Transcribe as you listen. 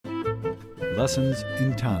Lessons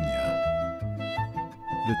in Tanya.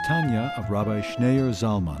 The Tanya of Rabbi Schneur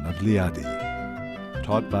Zalman of Liadi,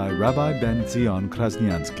 taught by Rabbi Ben Zion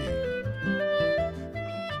Krasniansky.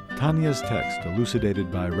 Tanya's text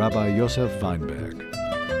elucidated by Rabbi Yosef Weinberg.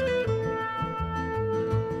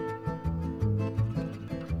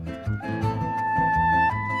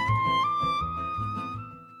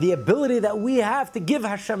 The ability that we have to give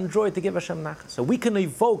Hashem joy, to give Hashem nachas. So we can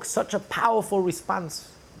evoke such a powerful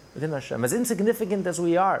response within Hashem. As insignificant as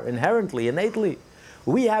we are, inherently, innately,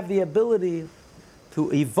 we have the ability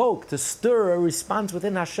to evoke, to stir a response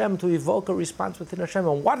within Hashem, to evoke a response within Hashem.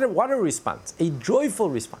 And what a response! A joyful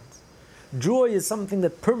response. Joy is something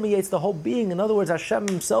that permeates the whole being. In other words, Hashem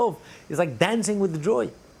Himself is like dancing with joy.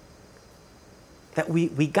 That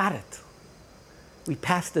we got it. We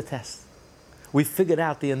passed the test. We figured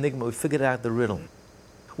out the enigma. We figured out the riddle.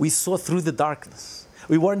 We saw through the darkness.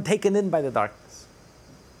 We weren't taken in by the darkness.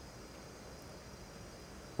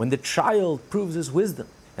 When the child proves his wisdom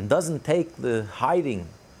and doesn't take the hiding,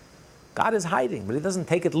 God is hiding, but He doesn't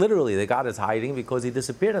take it literally that God is hiding because He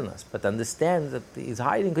disappeared on us, but understands that He's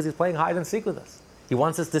hiding because He's playing hide and seek with us. He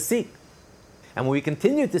wants us to seek. And when we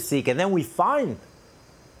continue to seek and then we find,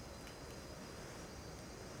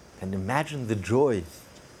 and imagine the joy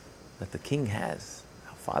that the King has,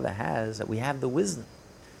 our Father has, that we have the wisdom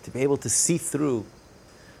to be able to see through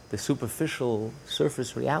the superficial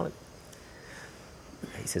surface reality.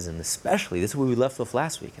 He says, and especially, this is where we left off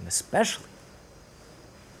last week, and especially,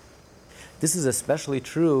 this is especially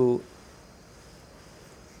true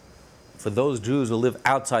for those Jews who live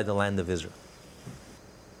outside the land of Israel.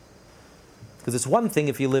 Because it's one thing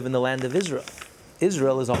if you live in the land of Israel.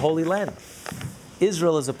 Israel is a holy land.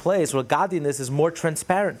 Israel is a place where godliness is more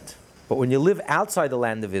transparent. But when you live outside the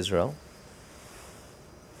land of Israel,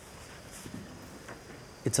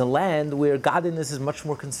 it's a land where godliness is much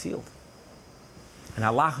more concealed. And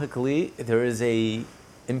halachically, there is a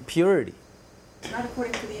impurity. Not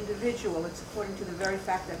according to the individual, it's according to the very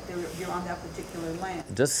fact that you're on that particular land.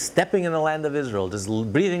 Just stepping in the land of Israel, just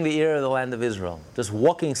breathing the air of the land of Israel, just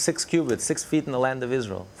walking 6 cubits, 6 feet in the land of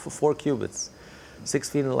Israel, 4 cubits, 6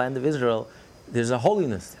 feet in the land of Israel, there's a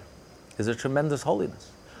holiness there. There's a tremendous holiness.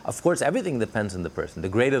 Of course, everything depends on the person. The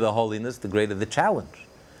greater the holiness, the greater the challenge.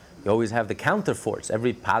 You always have the counterforce.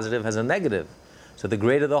 Every positive has a negative. So the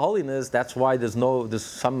greater the holiness, that's why there's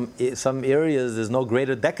some areas there's no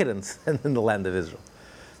greater decadence than in the land of Israel.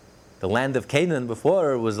 The land of Canaan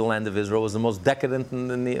before was the land of Israel, was the most decadent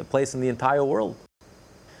in the place in the entire world.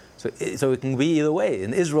 So it can be either way.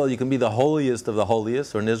 In Israel you can be the holiest of the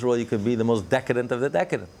holiest, or in Israel you can be the most decadent of the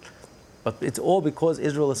decadent. But it's all because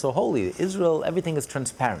Israel is so holy. Israel, everything is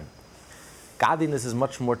transparent. Godliness is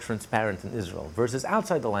much more transparent in Israel versus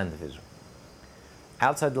outside the land of Israel.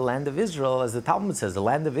 Outside the land of Israel, as the Talmud says, the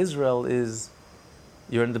land of Israel is,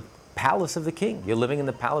 you're in the palace of the king. You're living in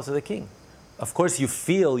the palace of the king. Of course, you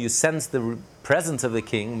sense the presence of the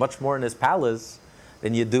king much more in his palace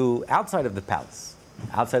than you do outside of the palace.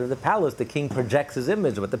 Outside of the palace, the king projects his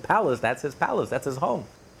image, but the palace, that's his palace, that's his home.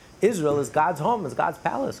 Israel is God's home, it's God's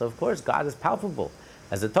palace. So of course, God is palpable.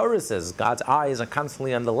 As the Torah says, God's eyes are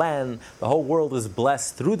constantly on the land. The whole world is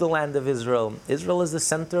blessed through the land of Israel. Israel is the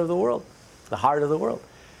center of the world, the heart of the world.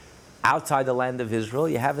 Outside the land of Israel,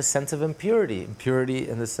 you have a sense of impurity. Impurity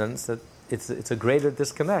in the sense that it's a greater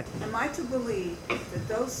disconnect. Am I to believe that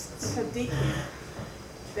those tzaddikim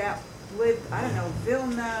that lived, I don't know,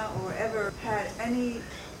 Vilna or ever had any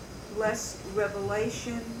less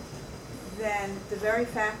revelation than the very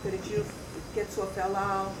fact that a Jew gets off El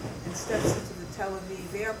Al and steps into the Tel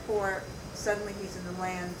Aviv airport, suddenly he's in the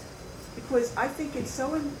land? Because I think it's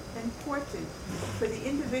so important for the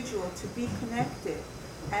individual to be connected,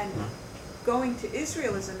 and going to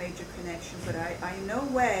Israel is a major connection, but I in no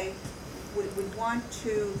way would want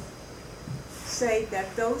to say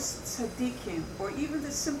that those tzaddikim, or even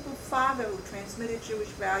the simple father who transmitted Jewish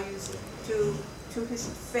values to his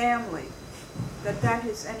family, that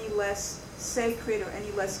is any less sacred or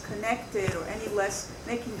any less connected or any less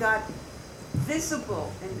making God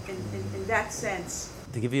visible in that sense.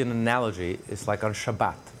 To give you an analogy, it's like on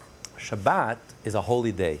Shabbat. Shabbat is a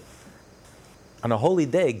holy day. On a holy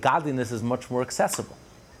day, godliness is much more accessible.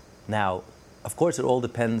 Now, of course, it all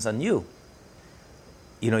depends on you.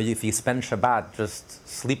 You know, if you spend Shabbat just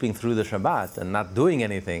sleeping through the Shabbat and not doing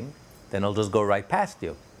anything, then it'll just go right past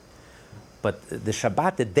you. But the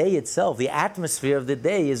Shabbat, the day itself, the atmosphere of the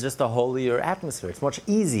day is just a holier atmosphere. It's much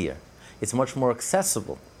easier. It's much more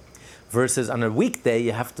accessible. Versus on a weekday,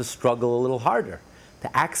 you have to struggle a little harder.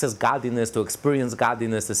 To access godliness, to experience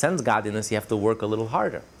godliness, to sense godliness, you have to work a little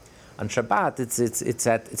harder. On Shabbat, it's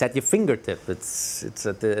at your fingertip. It's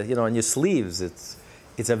at the, on your sleeves. It's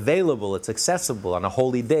available. It's accessible on a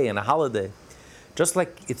holy day, on a holiday. Just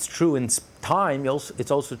like it's true in time,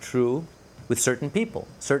 it's also true with certain people.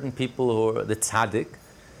 Certain people who are the tzaddik,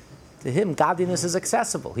 to him, godliness is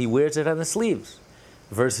accessible. He wears it on his sleeves.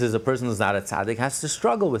 Versus a person who's not a tzaddik has to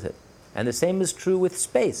struggle with it. And the same is true with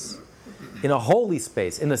space. In a holy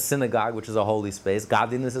space, in a synagogue, which is a holy space,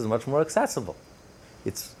 godliness is much more accessible.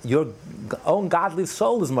 It's your own godly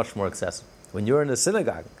soul is much more accessible. When you're in a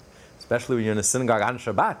synagogue, especially when you're in a synagogue on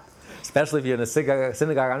Shabbat, especially if you're in a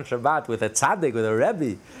synagogue on Shabbat with a tzaddik, with a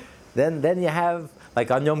rebbe, then you have, like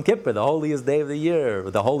on Yom Kippur, the holiest day of the year,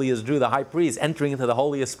 the holiest Jew, the high priest, entering into the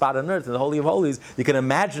holiest spot on earth, in the Holy of Holies. You can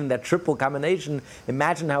imagine that triple combination.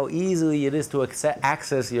 Imagine how easily it is to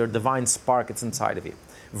access your divine spark that's inside of you.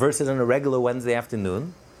 Versus on a regular Wednesday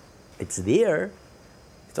afternoon, it's there,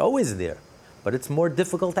 it's always there, but it's more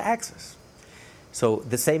difficult to access. So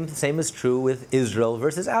the same is true with Israel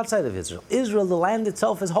versus outside of Israel. Israel, the land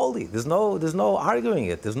itself is holy. There's no arguing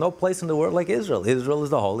it. There's no place in the world like Israel. Israel is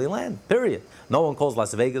the holy land, period. No one calls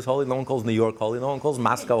Las Vegas holy, no one calls New York holy, no one calls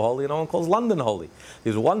Moscow holy, no one calls London holy.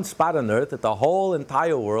 There's one spot on earth that the whole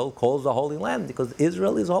entire world calls the holy land because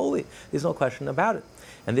Israel is holy. There's no question about it.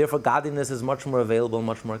 And therefore godliness is much more available,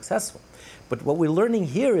 much more accessible. But what we're learning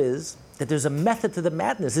here is that there's a method to the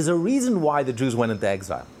madness. There's a reason why the Jews went into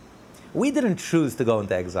exile. We didn't choose to go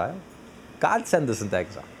into exile. God sent us into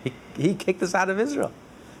exile. He kicked us out of Israel.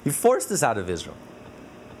 He forced us out of Israel.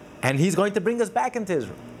 And He's going to bring us back into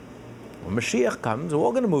Israel. When Mashiach comes, we're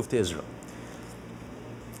all going to move to Israel.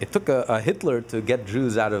 It took a Hitler to get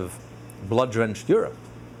Jews out of blood-drenched Europe.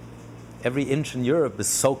 Every inch in Europe is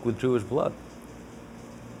soaked with Jewish blood.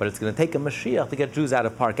 But it's going to take a Mashiach to get Jews out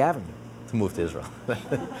of Park Avenue to move to Israel.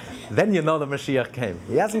 Then you know the Mashiach came.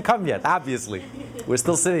 He hasn't come yet, obviously. We're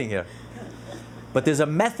still sitting here. But there's a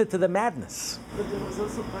method to the madness. But there was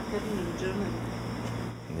also Park Avenue in Germany.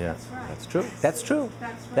 Yeah, That's right. that's true. That's true.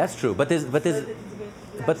 That's right. That's true. But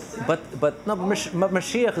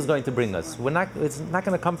Mashiach is going to bring us. It's not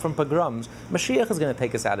going to come from pogroms. Mashiach is going to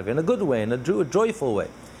take us out of it in a good way, in a joyful way.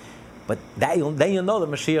 But then you know that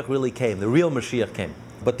Mashiach really came. The real Mashiach came.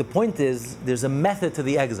 But the point is, there's a method to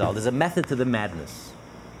the exile. There's a method to the madness.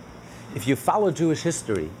 If you follow Jewish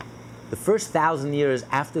history, the first 1,000 years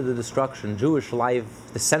after the destruction, Jewish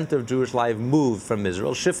life, the center of Jewish life moved from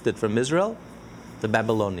Israel, shifted from Israel to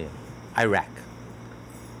Babylonia, Iraq,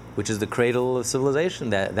 which is the cradle of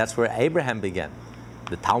civilization. That's where Abraham began.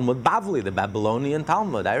 The Talmud Bavli, the Babylonian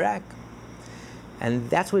Talmud, Iraq. And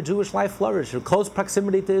that's where Jewish life flourished, in close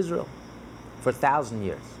proximity to Israel for 1,000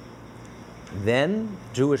 years. Then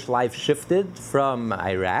Jewish life shifted from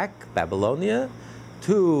Iraq, Babylonia,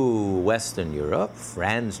 to Western Europe,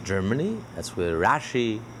 France, Germany. That's where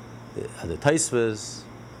Rashi, the Tosfos,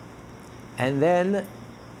 and then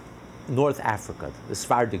North Africa, the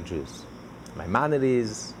Sephardic Jews,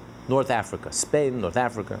 Maimonides, North Africa, Spain, North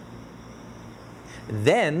Africa.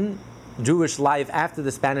 Then Jewish life after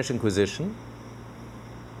the Spanish Inquisition,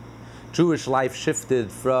 Jewish life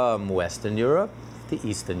shifted from Western Europe to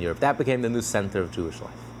Eastern Europe. That became the new center of Jewish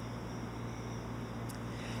life.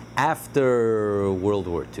 After World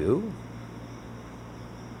War II,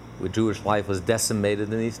 where Jewish life was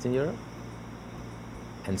decimated in Eastern Europe,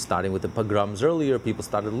 and starting with the pogroms earlier, people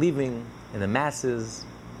started leaving in the masses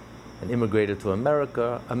and immigrated to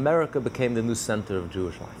America. America became the new center of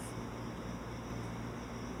Jewish life.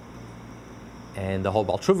 And the whole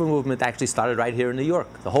Baal Tshuva movement actually started right here in New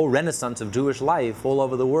York. The whole renaissance of Jewish life all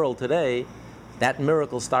over the world today, that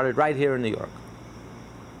miracle started right here in New York,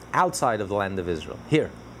 outside of the land of Israel, here,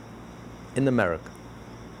 in America.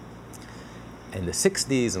 In the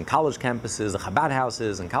 60s, and college campuses, the Chabad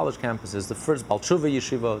houses and college campuses, the first Baal Tshuva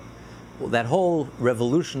yeshivot, well, that whole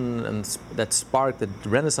revolution and that sparked the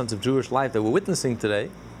renaissance of Jewish life that we're witnessing today,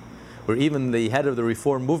 where even the head of the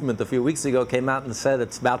Reform movement a few weeks ago came out and said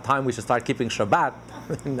it's about time we should start keeping Shabbat.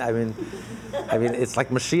 I mean, it's like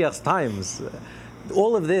Mashiach's times.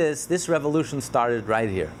 All of this revolution started right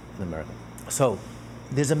here in America. So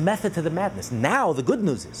there's a method to the madness. Now the good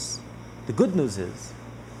news is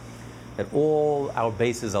that all our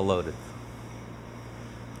bases are loaded.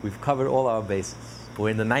 We've covered all our bases. We're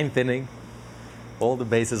in the 9th inning. All the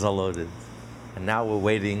bases are loaded. And now we're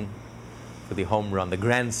waiting for the home run, the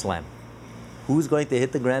grand slam. Who's going to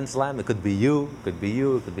hit the grand slam? It could be you, it could be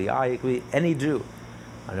you, it could be I, it could be any Jew.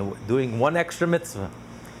 And doing one extra mitzvah,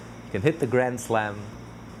 you can hit the grand slam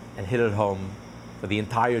and hit it home for the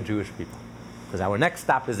entire Jewish people. Because our next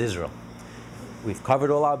stop is Israel. We've covered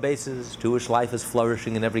all our bases. Jewish life is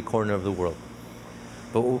flourishing in every corner of the world.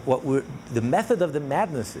 But the method of the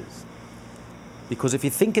madness is Because if you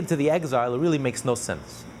think into the exile, it really makes no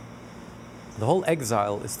sense. The whole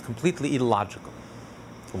exile is completely illogical.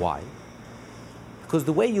 Why? Because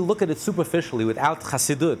the way you look at it superficially, without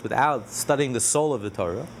chassidut, without studying the soul of the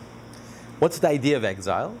Torah, what's the idea of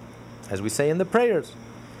exile? As we say in the prayers,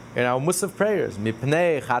 in our Musaf prayers,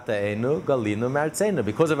 Mipnei chata'enu galinu me'artzenu.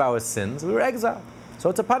 Because of our sins, we were exiled. So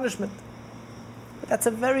it's a punishment. But that's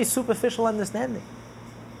a very superficial understanding.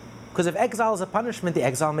 Because if exile is a punishment, the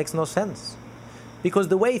exile makes no sense. Because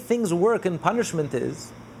the way things work in punishment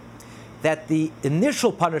is that the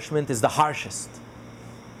initial punishment is the harshest,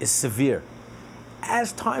 is severe.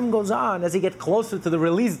 As time goes on, as you get closer to the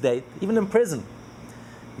release date, even in prison,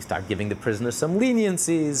 you start giving the prisoner some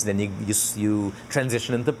leniencies, then you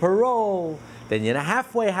transition into parole, then you're in a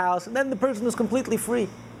halfway house, and then the person is completely free.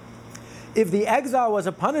 If the exile was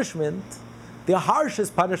a punishment, the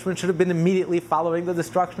harshest punishment should have been immediately following the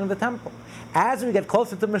destruction of the temple. As we get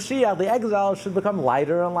closer to Mashiach, the exile should become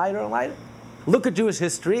lighter and lighter and lighter. Look at Jewish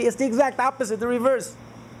history, it's the exact opposite, the reverse.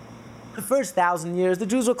 The first 1,000 years, the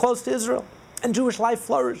Jews were close to Israel, and Jewish life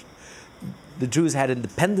flourished. The Jews had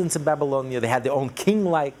independence in Babylonia, they had their own king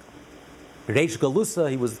like Reish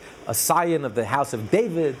Galusa, he was a scion of the house of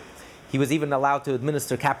David, he was even allowed to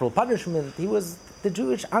administer capital punishment, the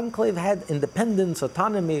Jewish enclave had independence,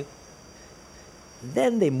 autonomy.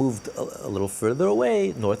 Then they moved a little further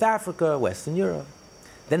away, North Africa, Western Europe.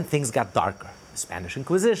 Then things got darker, the Spanish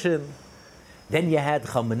Inquisition. Then you had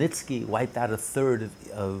Khmelnytsky wiped out a third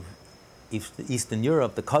of Eastern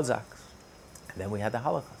Europe, the Cossacks. And then we had the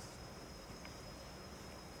Holocaust.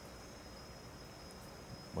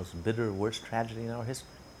 Most bitter, worst tragedy in our history.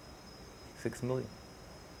 6 million.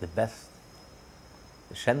 The best,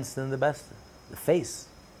 the shenste and the best, the face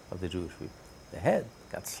of the Jewish people. The head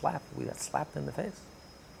got slapped, we got slapped in the face.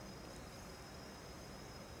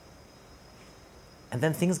 And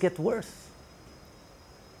then things get worse.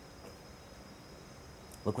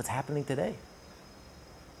 Look what's happening today.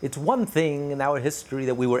 It's one thing in our history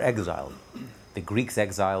that we were exiled. The Greeks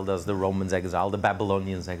exiled us, the Romans exiled, the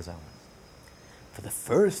Babylonians exiled us. For the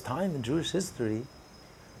first time in Jewish history,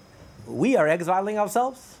 we are exiling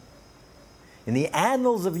ourselves. In the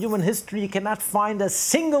annals of human history, you cannot find a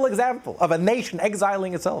single example of a nation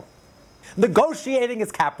exiling itself, negotiating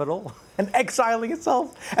its capital, and exiling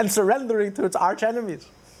itself, and surrendering to its arch enemies,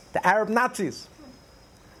 the Arab Nazis.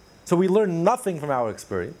 So we learn nothing from our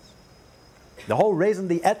experience. The whole raison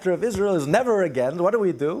d'etre of Israel is never again. What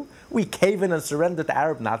do? We cave in and surrender to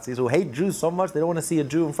Arab Nazis who hate Jews so much they don't want to see a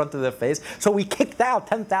Jew in front of their face. So we kicked out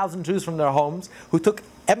 10,000 Jews from their homes, who took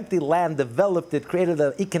empty land, developed it, created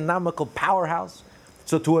an economical powerhouse.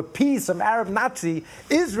 So to appease some Arab Nazi,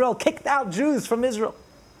 Israel kicked out Jews from Israel.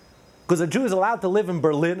 Because a Jew is allowed to live in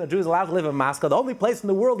Berlin, a Jew is allowed to live in Moscow. The only place in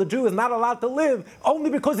the world a Jew is not allowed to live,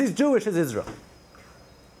 only because he's Jewish, is Israel.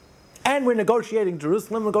 And we're negotiating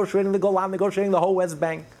Jerusalem, negotiating the Golan, negotiating the whole West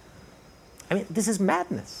Bank. I mean, this is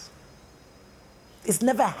madness. It's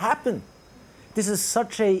never happened. This is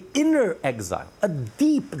such an inner exile, a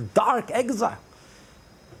deep, dark exile.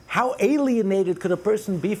 How alienated could a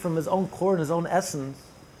person be from his own core and his own essence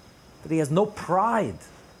that he has no pride,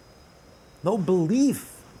 no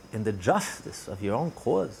belief in the justice of your own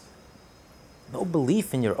cause, no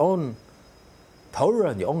belief in your own Torah,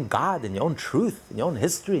 and your own God, and your own truth, and your own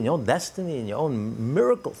history, and your own destiny, and your own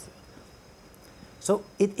miracles. So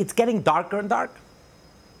it's getting darker and darker.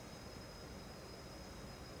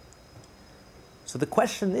 So the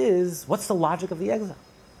question is, what's the logic of the exile?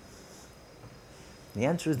 The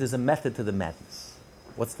answer is there's a method to the madness.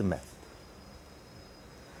 What's the method?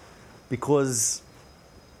 Because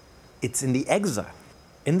it's in the exile,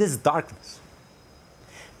 in this darkness,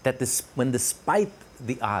 that when despite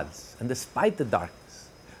the odds and despite the darkness,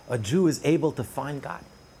 a Jew is able to find God.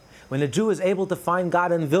 When a Jew is able to find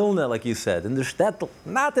God in Vilna, like you said, in the shtetl,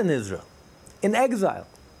 not in Israel, in exile.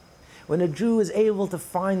 When a Jew is able to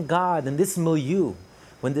find God in this milieu,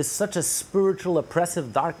 when there's such a spiritual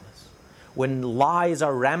oppressive darkness, when lies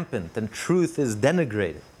are rampant and truth is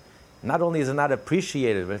denigrated, not only is it not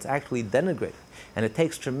appreciated, but it's actually denigrated. And it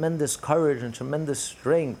takes tremendous courage and tremendous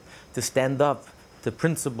strength to stand up to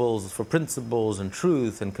principles and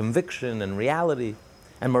truth and conviction and reality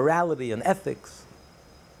and morality and ethics.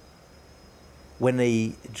 When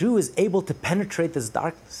a Jew is able to penetrate this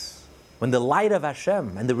darkness, when the light of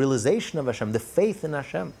Hashem and the realization of Hashem, the faith in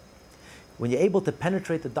Hashem, when you're able to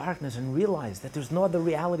penetrate the darkness and realize that there's no other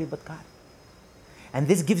reality but God. And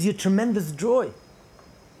this gives you tremendous joy.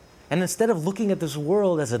 And instead of looking at this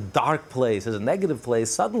world as a dark place, as a negative place,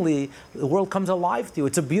 suddenly the world comes alive to you.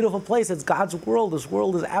 It's a beautiful place. It's God's world. This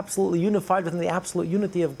world is absolutely unified within the absolute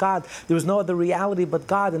unity of God. There is no other reality but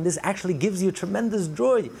God, and this actually gives you tremendous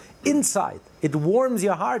joy inside. It warms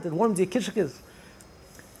your heart. It warms your kishkas.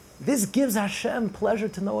 This gives Hashem pleasure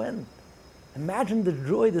to no end. Imagine the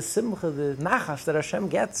joy, the simcha, the nachas that Hashem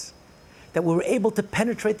gets, that we were able to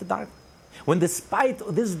penetrate the darkness. When despite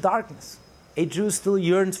this darkness, a Jew still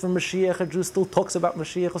yearns for Mashiach, a Jew still talks about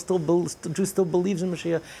Mashiach, a Jew still believes in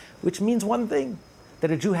Mashiach, which means one thing,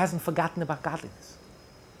 that a Jew hasn't forgotten about godliness.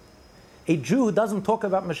 A Jew who doesn't talk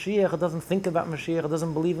about Mashiach, or doesn't think about Mashiach, or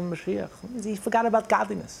doesn't believe in Mashiach, he forgot about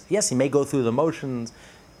godliness. Yes, he may go through the motions,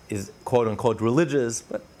 is quote-unquote religious,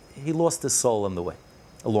 but he lost his soul on the way,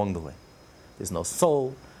 along the way. There's no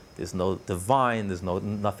soul, there's no divine, there's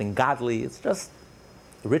nothing godly, it's just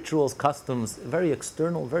rituals, customs, very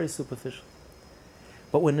external, very superficial.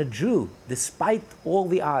 But when a Jew, despite all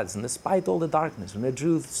the odds and despite all the darkness, when a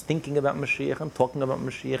Jew is thinking about Mashiach and talking about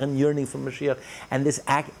Mashiach and yearning for Mashiach, and this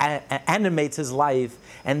animates his life,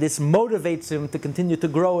 and this motivates him to continue to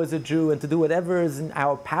grow as a Jew and to do whatever is in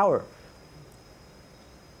our power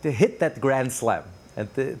to hit that grand slam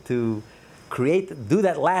and to do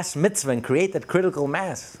that last mitzvah and create that critical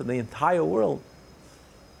mass for the entire world.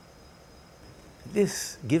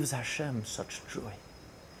 This gives Hashem such joy.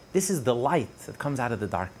 This is the light that comes out of the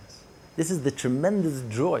darkness. This is the tremendous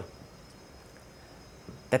joy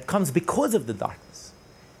that comes because of the darkness.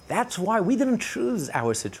 That's why we didn't choose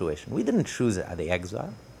our situation. We didn't choose the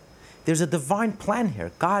exile. There's a divine plan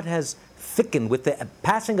here. God has thickened. With the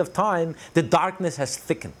passing of time, the darkness has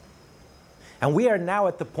thickened. And we are now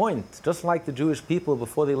at the point, just like the Jewish people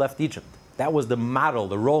before they left Egypt. That was the model,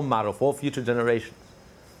 the role model for all future generations.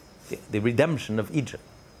 The redemption of Egypt.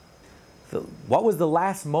 What was the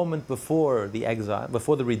last moment before the exile,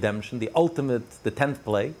 before the redemption, the ultimate, the 10th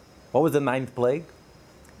plague? What was the 9th plague?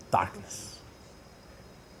 Darkness.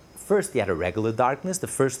 First, you had a regular darkness, the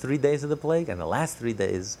first 3 days of the plague, and the last 3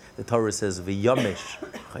 days, the Torah says,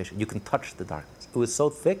 v'yomish, you can touch the darkness. It was so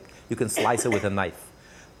thick, you can slice it with a knife.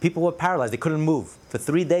 People were paralyzed, they couldn't move. For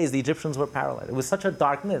 3 days, the Egyptians were paralyzed. It was such a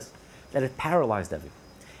darkness that it paralyzed everyone.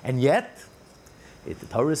 And yet, the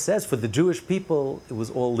Torah says, for the Jewish people, it was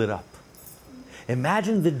all lit up.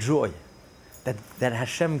 Imagine the joy that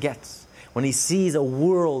Hashem gets when He sees a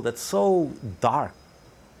world that's so dark,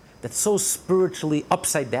 that's so spiritually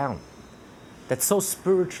upside down, that's so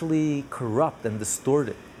spiritually corrupt and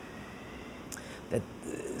distorted, that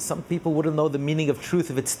some people wouldn't know the meaning of truth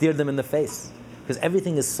if it stared them in the face, because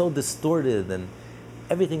everything is so distorted and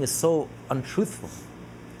everything is so untruthful.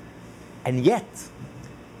 And yet,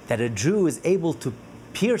 that a Jew is able to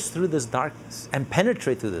pierce through this darkness and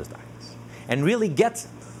penetrate through this darkness and really gets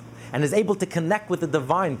it and is able to connect with the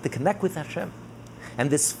divine, to connect with Hashem. And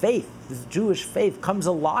this faith, this Jewish faith, comes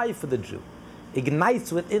alive for the Jew,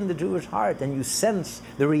 ignites within the Jewish heart, and you sense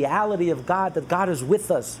the reality of God, that God is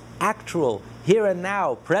with us, actual, here and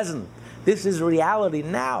now, present. This is reality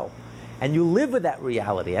now. And you live with that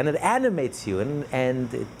reality, and it animates you,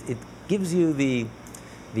 and it gives you the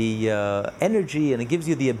energy, and it gives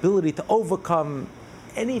you the ability to overcome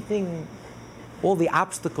anything, all the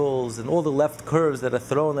obstacles and all the left curves that are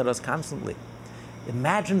thrown at us constantly.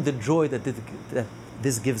 Imagine the joy that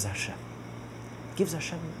this gives Hashem. It gives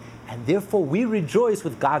Hashem, and therefore we rejoice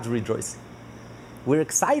with God's rejoicing. We're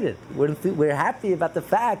excited. We're happy about the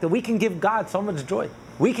fact that we can give God so much joy.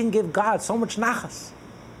 We can give God so much nachas.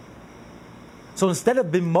 So instead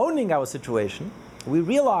of bemoaning our situation, we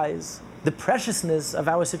realize the preciousness of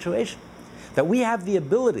our situation. That we have the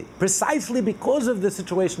ability, precisely because of the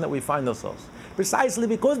situation that we find ourselves, precisely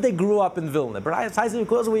because they grew up in Vilna, precisely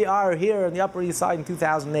because we are here on the Upper East Side in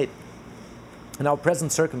 2008, in our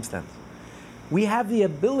present circumstance, we have the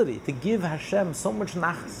ability to give Hashem so much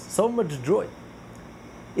nachas, so much joy.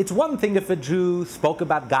 It's one thing if a Jew spoke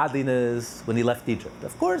about godliness when he left Egypt.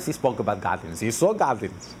 Of course he spoke about godliness. He saw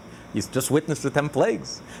godliness. You just witnessed the 10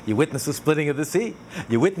 plagues. You witnessed the splitting of the sea.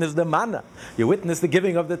 You witnessed the manna. You witnessed the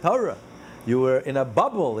giving of the Torah. You were in a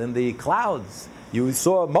bubble in the clouds. You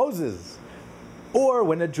saw Moses. Or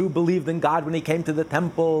when a Jew believed in God, when he came to the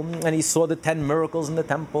temple and he saw the 10 miracles in the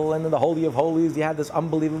temple, and in the Holy of Holies you had this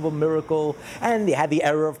unbelievable miracle, and you had the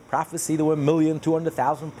era of prophecy. There were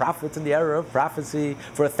 1,200,000 prophets in the era of prophecy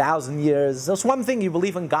for 1,000 years. That's one thing, you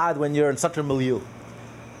believe in God when you're in such a milieu.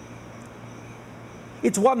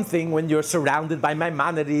 It's one thing when you're surrounded by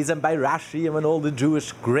Maimonides and by Rashi and when all the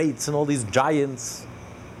Jewish greats and all these giants.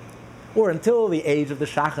 Or until the age of the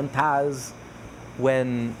Shach and Taz,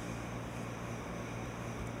 when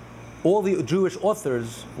all the Jewish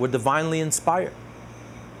authors were divinely inspired.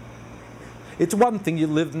 It's one thing you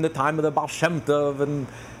lived in the time of the Baal Shem Tov and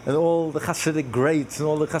all the Hasidic greats and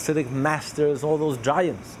all the Hasidic masters, all those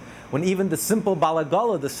giants. When even the simple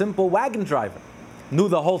Balagala, the simple wagon driver, knew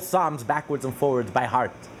the whole Psalms backwards and forwards by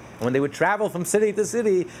heart. And when they would travel from city to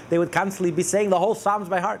city, they would constantly be saying the whole Psalms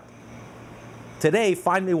by heart. Today,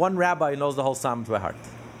 find me one rabbi who knows the whole Psalms by heart.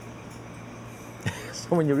 So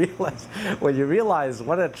when you realize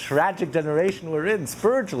what a tragic generation we're in,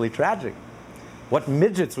 spiritually tragic, what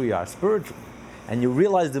midgets we are spiritually, and you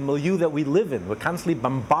realize the milieu that we live in, we're constantly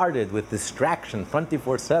bombarded with distraction,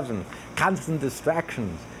 24/7, constant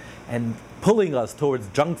distractions, and pulling us towards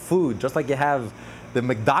junk food, just like you have the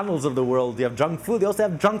McDonald's of the world, you have junk food, they also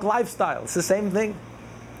have junk lifestyle. It's the same thing.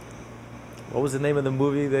 What was the name of the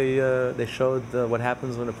movie they showed what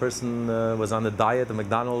happens when a person was on the diet, the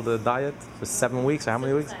McDonald's diet, for 7 weeks, or how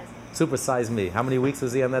many weeks? Super Size Me. How many weeks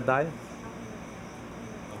was he on that diet?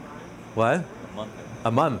 What?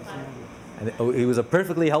 A month. And he was a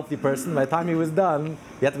perfectly healthy person. By the time he was done,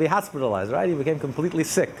 he had to be hospitalized, right? He became completely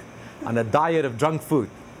sick on a diet of junk food.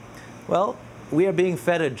 Well, we are being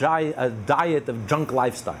fed a diet of junk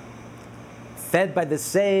lifestyle, fed by the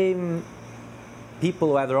same people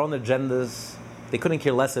who have their own agendas. They couldn't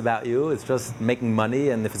care less about you. It's just making money,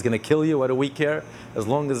 and if it's going to kill you, what do we care? As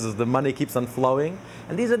long as the money keeps on flowing.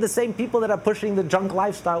 And these are the same people that are pushing the junk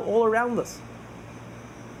lifestyle all around us.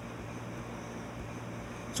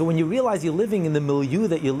 So when you realize you're living in the milieu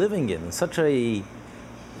that you're living in such a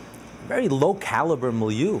very low caliber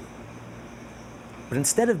milieu, but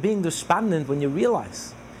instead of being despondent, when you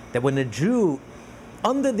realize that when a Jew,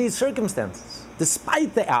 under these circumstances,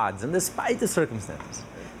 despite the odds and despite the circumstances,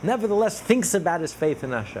 nevertheless thinks about his faith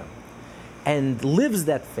in Hashem and lives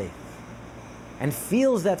that faith and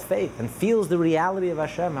feels that faith and feels the reality of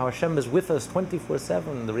Hashem, how Hashem is with us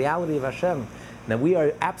 24/7, the reality of Hashem, that we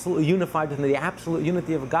are absolutely unified in the absolute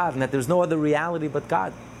unity of God, and that there's no other reality but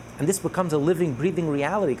God. And this becomes a living, breathing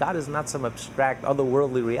reality. God is not some abstract,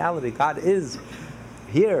 otherworldly reality. God is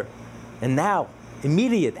here and now,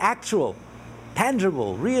 immediate, actual,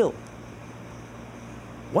 tangible, real.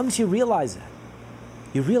 Once you realize that,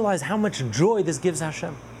 you realize how much joy this gives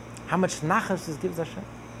Hashem, how much nachas this gives Hashem,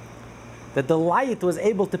 that the light was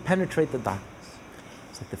able to penetrate the darkness.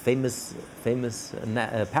 It's like the famous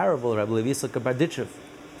parable of Rabbi Levi Yitzchak Berditchev,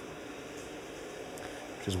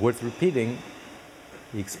 which is worth repeating.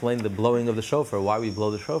 He explained the blowing of the shofar, why we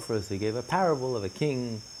blow the shofar. So he gave a parable of a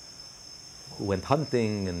king who went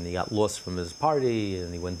hunting and he got lost from his party,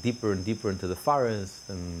 and he went deeper and deeper into the forest,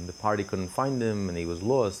 and the party couldn't find him, and he was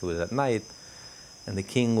lost. It was at night, and the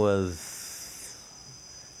king was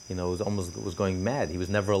going mad. He was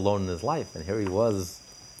never alone in his life, and here he was,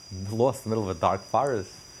 lost in the middle of a dark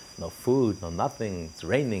forest, no food, no nothing. It's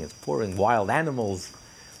raining, it's pouring, wild animals.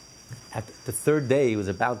 At the third day, he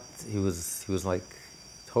was like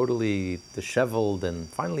totally disheveled, and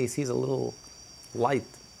finally he sees a little light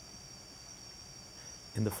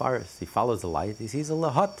in the forest. He follows the light. He sees a little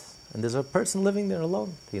hut, and there's a person living there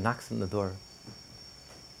alone. He knocks on the door,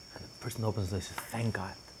 and the person opens the door. He says, "Thank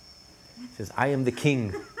God." He says, "I am the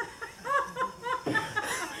king."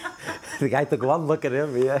 The guy took one look at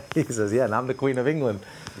him. He says, "Yeah, and I'm the Queen of England."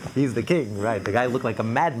 He's the king, right? The guy looked like a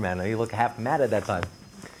madman. He looked half mad at that time.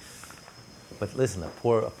 But listen, a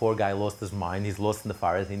poor guy lost his mind. He's lost in the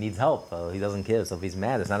forest. He needs help. He doesn't care. So if he's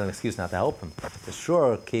mad, it's not an excuse not to help him. He says,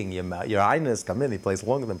 "Sure, King, your Highness, come in." He plays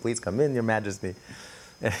along with him. "Please come in, Your Majesty."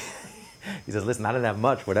 He says, "Listen, I don't have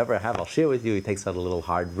much. Whatever I have, I'll share with you." He takes out a little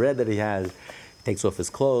hard bread that he has. He takes off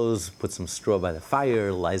his clothes, puts some straw by the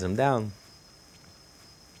fire, lies him down,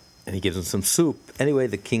 and he gives him some soup. Anyway,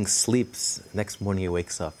 the king sleeps. Next morning he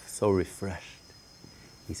wakes up so refreshed.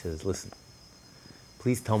 He says, "Listen,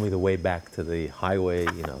 please tell me the way back to the highway,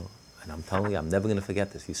 and I'm telling you, I'm never going to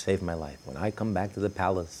forget this. You saved my life. When I come back to the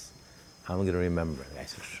palace, I'm going to remember." The guy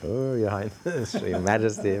said, "Sure, Your Highness, Your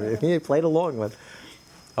Majesty." He played along. But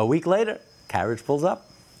a week later, carriage pulls up.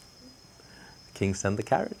 The king sent the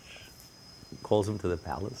carriage, calls him to the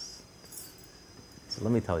palace. He said,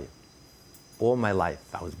 "Let me tell you, all my life,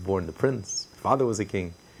 I was born the prince. My father was a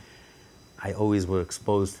king. I always were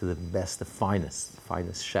exposed to the best, the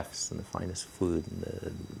finest chefs and the finest food and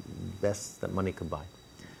the best that money could buy.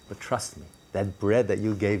 But trust me, that bread that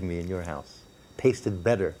you gave me in your house tasted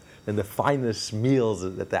better than the finest meals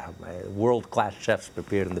that my world-class chefs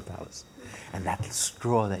prepared in the palace. And that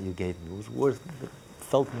straw that you gave me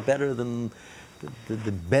felt better than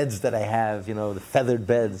the beds that I have, the feathered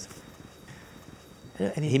beds."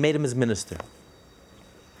 And he made him his minister.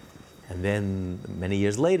 And then many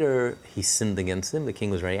years later, he sinned against him. The king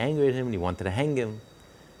was very angry at him, and he wanted to hang him.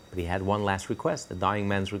 But he had one last request, a dying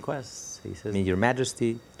man's request. He says, Your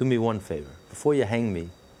Majesty, do me one favor. Before you hang me,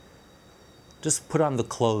 just put on the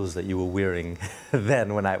clothes that you were wearing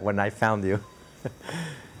then when I found you.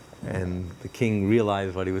 And the king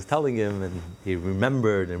realized what he was telling him, and he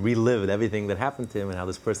remembered and relived everything that happened to him and how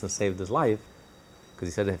this person saved his life. Because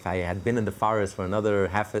he said, if I had been in the forest for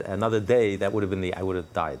another day, that would have been I would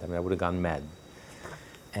have died. I would have gone mad.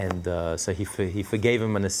 And so he forgave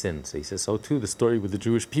him on his sin. So he says, so too the story with the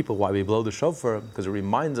Jewish people, why we blow the shofar, because it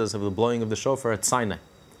reminds us of the blowing of the shofar at Sinai,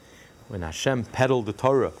 when Hashem peddled the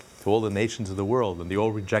Torah to all the nations of the world, and they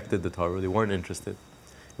all rejected the Torah. They weren't interested.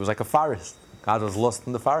 It was like a forest. God was lost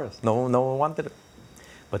in the forest. No one wanted him.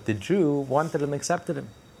 But the Jew wanted and accepted him.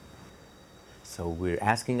 So we're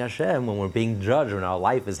asking Hashem, when we're being judged, when our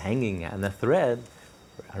life is hanging on a thread,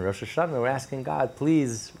 on Rosh Hashanah, we're asking God,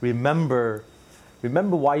 please remember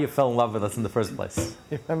why you fell in love with us in the first place.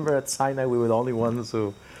 Remember at Sinai, we were the only ones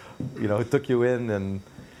who took you in.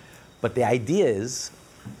 But the idea is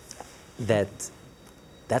that's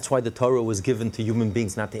why the Torah was given to human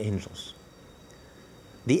beings, not to angels.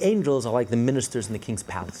 The angels are like the ministers in the king's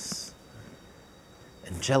palace.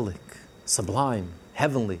 Angelic, sublime,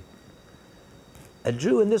 heavenly. A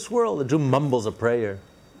Jew in this world, a Jew mumbles a prayer,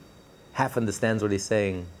 half understands what he's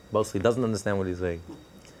saying, mostly doesn't understand what he's saying.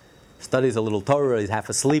 Studies a little Torah, he's half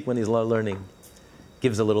asleep when he's learning,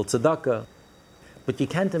 gives a little tzedakah. But you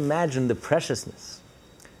can't imagine the preciousness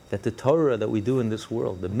that the Torah that we do in this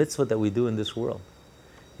world, the mitzvah that we do in this world,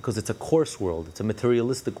 because it's a coarse world, it's a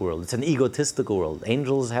materialistic world, it's an egotistical world.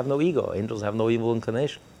 Angels have no ego, angels have no evil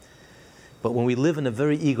inclination. But when we live in a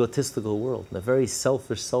very egotistical world, in a very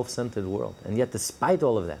selfish, self-centered world, and yet despite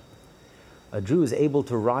all of that, a Jew is able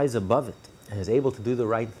to rise above it and is able to do the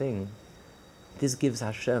right thing, this gives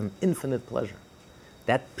Hashem infinite pleasure.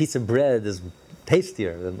 That piece of bread is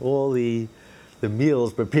tastier than all the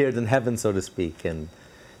meals prepared in heaven, so to speak.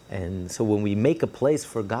 And so when we make a place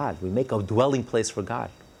for God, we make a dwelling place for God,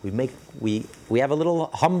 we have a little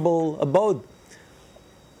humble abode,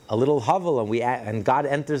 a little hovel, and God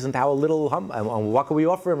enters into our little humble. And what can we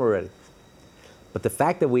offer Him already? But the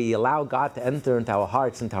fact that we allow God to enter into our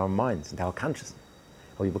hearts, into our minds, into our consciousness,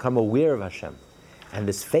 and we become aware of Hashem and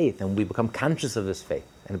this faith, and we become conscious of this faith,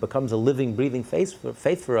 and it becomes a living, breathing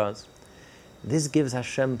faith for us, this gives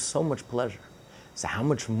Hashem so much pleasure. So how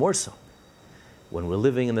much more so when we're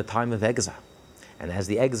living in the time of exile? And as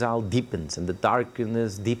the exile deepens, and the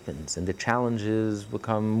darkness deepens, and the challenges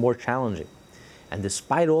become more challenging, and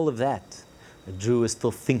despite all of that, a Jew is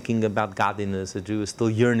still thinking about godliness, a Jew is still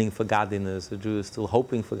yearning for godliness, a Jew is still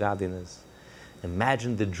hoping for godliness.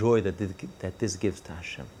 Imagine the joy that this gives to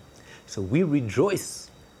Hashem. So we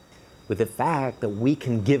rejoice with the fact that we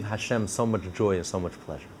can give Hashem so much joy and so much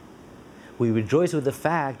pleasure. We rejoice with the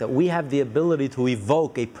fact that we have the ability to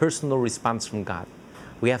evoke a personal response from God.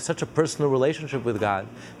 We have such a personal relationship with God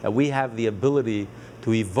that we have the ability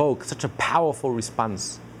to evoke such a powerful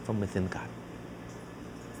response from within God,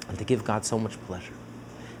 and to give God so much pleasure.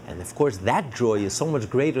 And of course, that joy is so much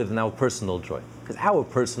greater than our personal joy, because our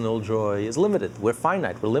personal joy is limited. We're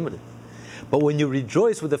finite, we're limited. But when you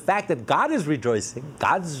rejoice with the fact that God is rejoicing,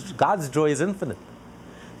 God's joy is infinite.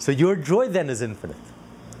 So your joy then is infinite.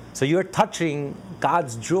 So you're touching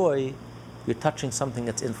God's joy, you're touching something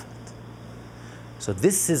that's infinite. So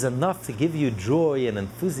this is enough to give you joy and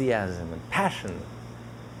enthusiasm and passion.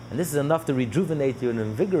 And this is enough to rejuvenate you and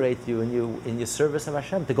invigorate you in your service of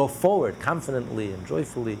Hashem, to go forward confidently and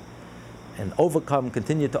joyfully and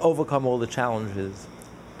continue to overcome all the challenges.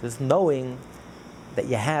 Just knowing that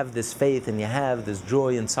you have this faith and you have this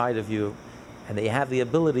joy inside of you, and that you have the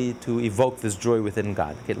ability to evoke this joy within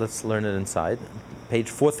God. Okay, let's learn it inside. Page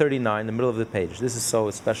 439, the middle of the page. This is so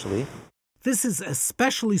especially. This is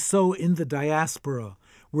especially so in the diaspora,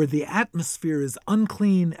 where the atmosphere is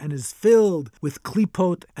unclean and is filled with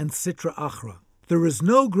klipot and sitra achra. There is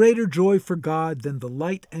no greater joy for God than the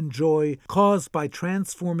light and joy caused by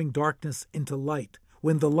transforming darkness into light,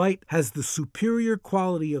 when the light has the superior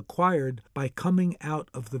quality acquired by coming out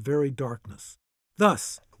of the very darkness.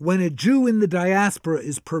 Thus, when a Jew in the diaspora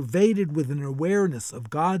is pervaded with an awareness of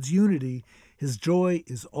God's unity, his joy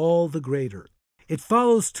is all the greater. It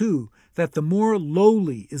follows, too, that the more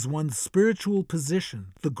lowly is one's spiritual position,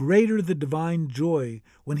 the greater the divine joy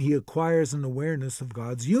when he acquires an awareness of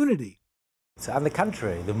God's unity. So on the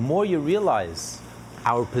contrary, the more you realize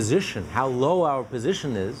our position, how low our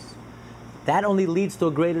position is, that only leads to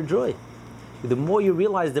a greater joy. The more you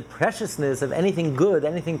realize the preciousness of anything good,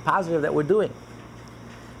 anything positive that we're doing.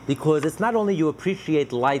 Because it's not only you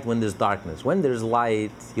appreciate light when there's darkness. When there's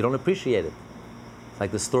light, you don't appreciate it. It's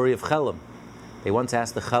like the story of Chelem. They once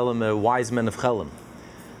asked the Chelem, wise men of Chelem,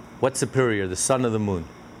 What's superior, the sun or the moon?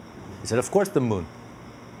 He said, of course the moon.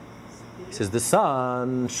 He says, the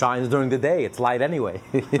sun shines during the day. It's light anyway.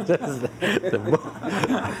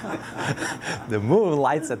 the moon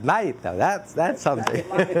lights at night. Now that's something.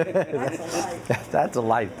 That's a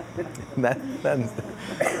light.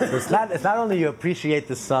 It's not only you appreciate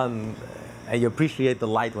the sun and you appreciate the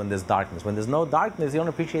light when there's darkness. When there's no darkness, you don't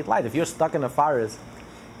appreciate light. If you're stuck in a forest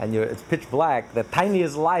and it's pitch black, the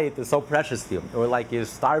tiniest light is so precious to you. Or like you're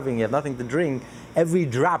starving, you have nothing to drink, every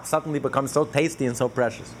drop suddenly becomes so tasty and so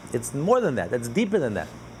precious. It's more than that. It's deeper than that.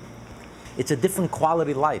 It's a different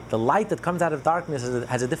quality light. The light that comes out of darkness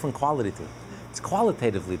has a different quality to it. It's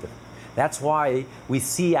qualitatively different. That's why we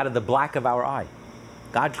see out of the black of our eye.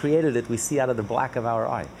 God created it, we see out of the black of our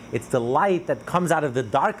eye. It's the light that comes out of the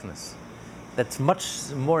darkness that's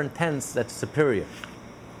much more intense, that's superior.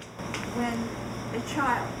 When a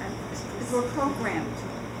child, and we're programmed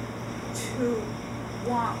to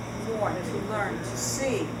want more, to learn, to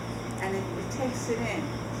see, and it takes it in.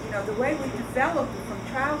 You know, the way we develop from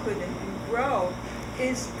childhood and grow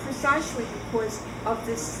is precisely because of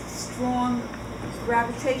this strong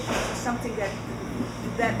gravitation to something that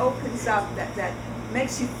opens up, that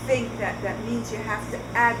makes you think, that means you have to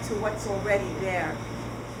add to what's already there.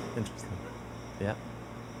 Interesting. Yeah.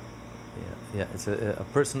 It's a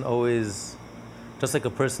person always, just like a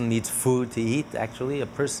person needs food to eat, actually,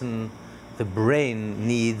 the brain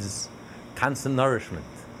needs constant nourishment.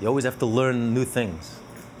 You always have to learn new things.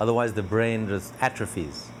 Otherwise, the brain just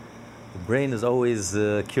atrophies. The brain is always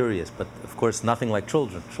curious, but of course, nothing like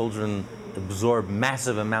children. Children absorb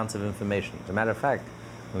massive amounts of information. As a matter of fact,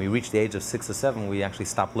 when we reach the age of 6 or 7, we actually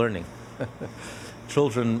stop learning.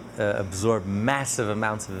 Children absorb massive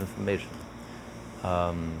amounts of information.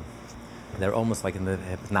 They're almost like in the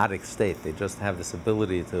hypnotic state. They just have this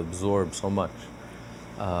ability to absorb so much.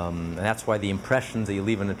 And that's why the impressions that you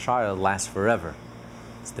leave in a child last forever.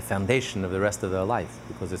 It's the foundation of the rest of their life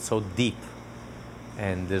because it's so deep.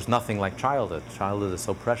 And there's nothing like childhood. Childhood is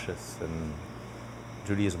so precious. And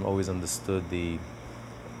Judaism always understood the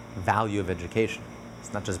value of education.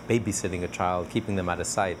 It's not just babysitting a child, keeping them out of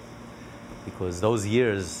sight. Because those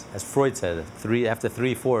years, as Freud said, after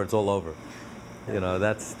 3, 4, it's all over. You know,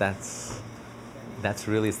 that's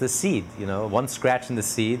really, it's the seed. You know, one scratch in the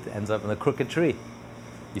seed ends up in a crooked tree.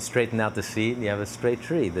 You straighten out the seed, you have a straight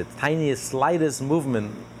tree. The tiniest, slightest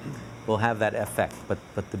movement will have that effect. But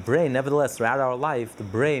the brain, nevertheless, throughout our life, the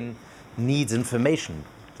brain needs information.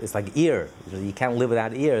 It's like ear. You can't live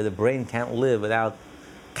without ear. The brain can't live without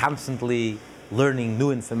constantly learning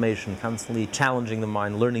new information, constantly challenging the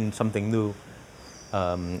mind, learning something new,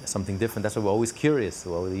 something different. That's why we're always curious.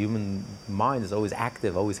 Well, the human mind is always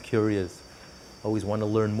active, always curious, always want to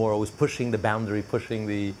learn more, always pushing the boundary, pushing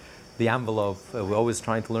the envelope. We're always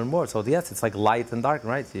trying to learn more. So yes, it's like light and dark,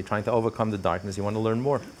 right? You're trying to overcome the darkness. You want to learn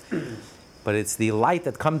more. But it's the light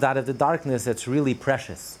that comes out of the darkness that's really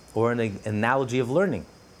precious. Or an analogy of learning.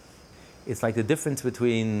 It's like the difference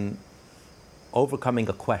between overcoming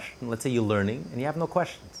a question. Let's say you're learning and you have no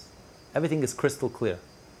questions. Everything is crystal clear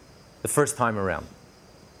the first time around.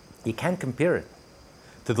 You can't compare it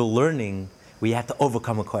to the learning where you have to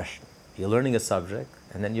overcome a question. You're learning a subject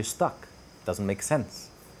and then you're stuck. It doesn't make sense.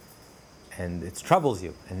 And it troubles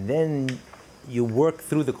you. And then you work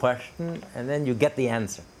through the question and then you get the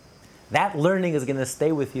answer. That learning is going to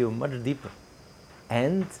stay with you much deeper.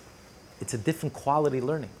 And it's a different quality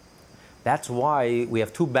learning. That's why we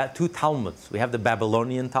have two Talmuds. We have the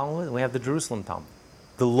Babylonian Talmud and we have the Jerusalem Talmud.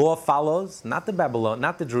 The law follows not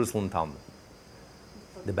the Jerusalem Talmud,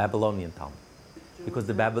 the Babylonian Talmud. Because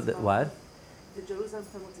the what? The Jerusalem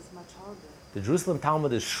Talmud is much harder. The Jerusalem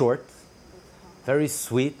Talmud is short, very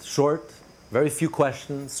sweet, short, very few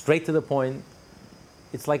questions, straight to the point.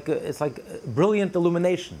 It's like a brilliant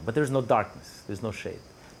illumination, but there's no darkness, there's no shade.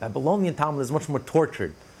 Babylonian Talmud is much more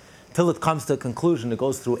tortured. Till it comes to a conclusion, it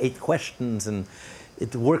goes through 8 questions and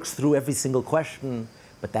it works through every single question,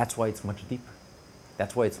 but that's why it's much deeper.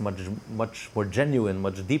 That's why it's much more genuine,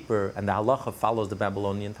 much deeper, and the halacha follows the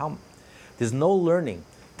Babylonian Talmud. There's no learning.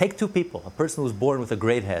 Take 2 people, a person who's born with a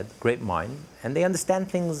great head, great mind, and they understand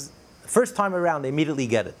things, first time around, they immediately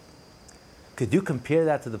get it. Could you compare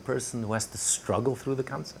that to the person who has to struggle through the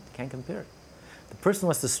concept? You can't compare it. The person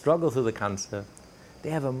who has to struggle through the concept, they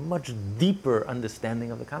have a much deeper understanding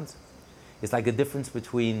of the concept. It's like a difference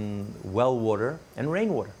between well water and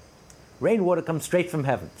rainwater. Rainwater comes straight from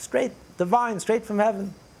heaven, straight, divine, straight from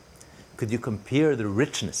heaven. Could you compare the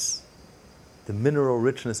richness, the mineral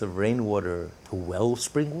richness of rainwater to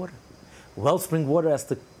wellspring water? Wellspring water has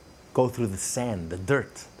to go through the sand, the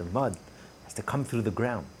dirt, the mud, has to come through the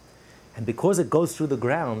ground. And because it goes through the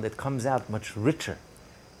ground, it comes out much richer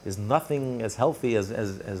There's nothing as healthy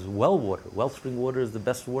as well water. Wellspring water is the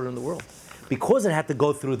best water in the world. Because it had to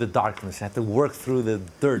go through the darkness, it had to work through the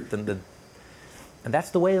dirt, and that's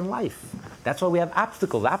the way in life. That's why we have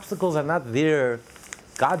obstacles. Obstacles are not there.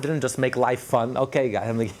 God didn't just make life fun. Okay, guys,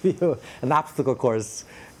 I'm going to give you an obstacle course,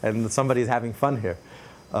 and somebody's having fun here.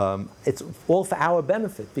 It's all for our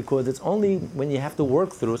benefit, because it's only when you have to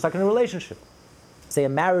work through. It's like in a relationship. Say a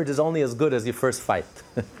marriage is only as good as your first fight.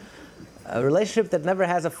 A relationship that never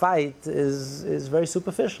has a fight is very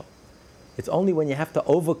superficial. It's only when you have to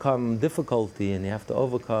overcome difficulty and you have to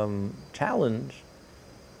overcome challenge,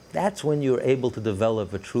 that's when you're able to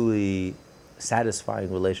develop a truly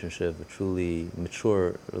satisfying relationship, a truly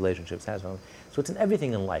mature relationship. So it's in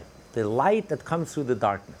everything in life. The light that comes through the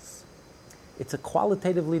darkness, it's a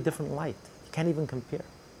qualitatively different light. You can't even compare.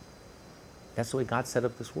 That's the way God set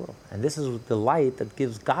up this world. And this is the light that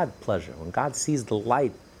gives God pleasure. When God sees the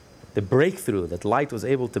light, the breakthrough, that light was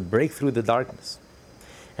able to break through the darkness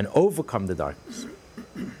and overcome the darkness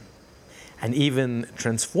and even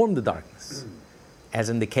transform the darkness, as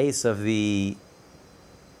in the case of the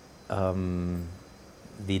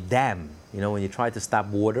dam. When you try to stop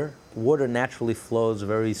water, water naturally flows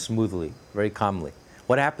very smoothly, very calmly.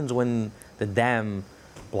 What happens when the dam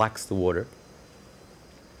blocks the water?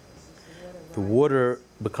 The water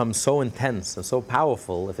becomes so intense and so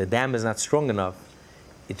powerful, if the dam is not strong enough,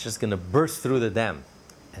 it's just going to burst through the dam.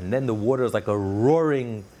 And then the water is like a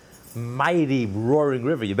roaring, mighty roaring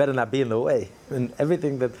river. You better not be in the way. And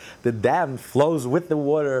everything that the dam flows with the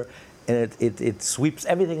water, and it sweeps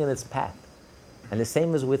everything in its path. And the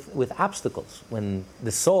same is with obstacles. When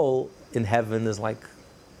the soul in heaven is like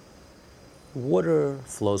water,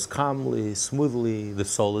 flows calmly, smoothly, the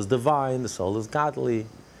soul is divine, the soul is godly.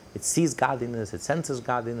 It sees godliness, it senses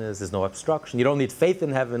godliness, there's no obstruction. You don't need faith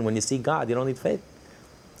in heaven. When you see God, you don't need faith.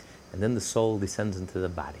 And then the soul descends into the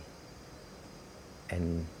body.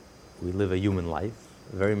 And we live a human life,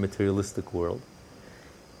 a very materialistic world.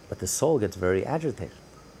 But the soul gets very agitated,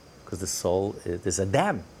 because the soul is a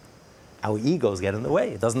dam. Our egos get in the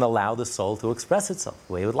way. It doesn't allow the soul to express itself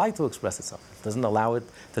the way it would like to express itself. It doesn't allow it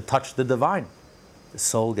to touch the divine. The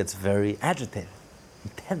soul gets very agitated,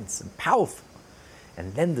 intense, and powerful.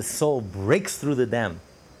 And then the soul breaks through the dam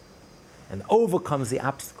and overcomes the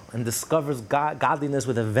obstacle and discovers godliness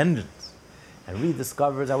with a vengeance, and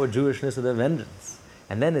rediscovers our Jewishness with a vengeance.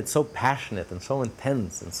 And then it's so passionate and so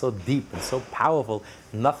intense and so deep and so powerful,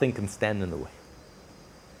 nothing can stand in the way.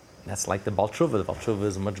 That's like the Baal Tshuva. The Baal Tshuva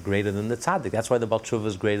is much greater than the Tzaddik. That's why the Baal Tshuva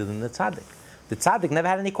is greater than the Tzaddik. The Tzaddik never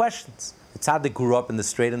had any questions. The Tzaddik grew up in the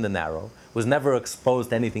straight and the narrow, was never exposed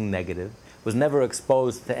to anything negative, was never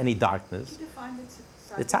exposed to any darkness.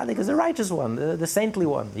 The Tzaddik is the righteous one, the saintly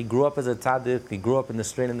one. He grew up as a Tzaddik, he grew up in the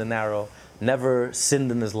straight and the narrow, never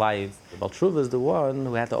sinned in his life. The Baal Tshuva is the one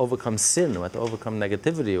who had to overcome sin, who had to overcome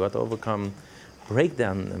negativity, who had to overcome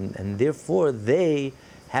breakdown, and therefore they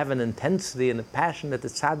have an intensity and a passion that the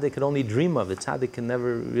Tzaddik could only dream of. The Tzaddik can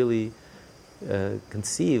never really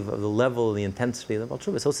conceive of the level, the intensity of the Baal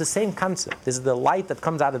Tshuva. So it's the same concept. This is the light that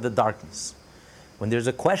comes out of the darkness. When there's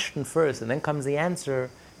a question first and then comes the answer,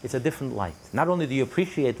 it's a different light. Not only do you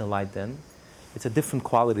appreciate the light then, it's a different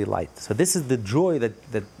quality light. So this is the joy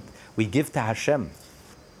that we give to Hashem.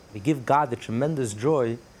 We give God the tremendous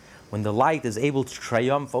joy when the light is able to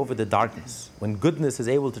triumph over the darkness, when goodness is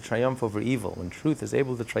able to triumph over evil, when truth is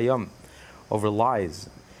able to triumph over lies.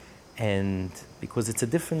 And because it's a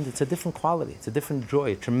different quality, it's a different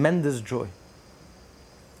joy, a tremendous joy.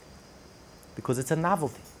 Because it's a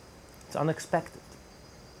novelty, it's unexpected.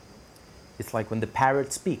 It's like when the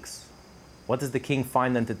parrot speaks. What does the king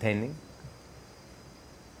find entertaining?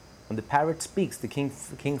 When the parrot speaks, the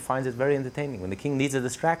king finds it very entertaining. When the king needs a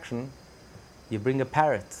distraction, you bring a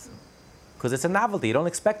parrot. Because it's a novelty. You don't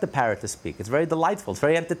expect the parrot to speak. It's very delightful. It's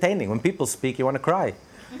very entertaining. When people speak, you want to cry.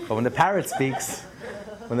 But when the parrot speaks,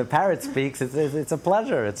 it's a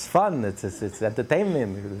pleasure. It's fun. It's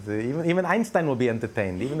entertainment. Even Einstein will be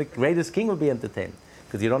entertained. Even the greatest king will be entertained.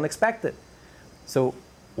 Because you don't expect it. So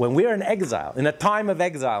when we're in exile, in a time of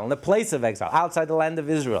exile, in a place of exile, outside the land of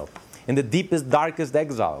Israel, in the deepest, darkest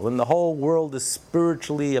exile, when the whole world is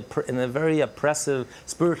spiritually in a very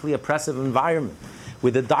spiritually oppressive environment,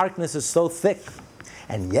 where the darkness is so thick,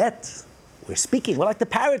 and yet we're speaking. We're like the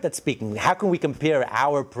parrot that's speaking. How can we compare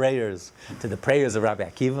our prayers to the prayers of Rabbi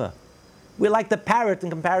Akiva? We're like the parrot in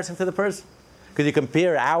comparison to the person. Because you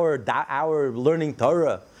compare our learning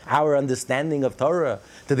Torah, our understanding of Torah,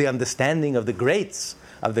 to the understanding of the greats,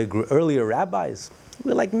 of the earlier rabbis.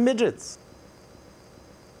 We're like midgets.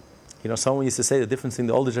 Someone used to say the difference between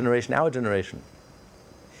the older generation and our generation.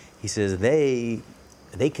 He says they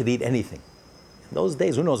could eat anything. Those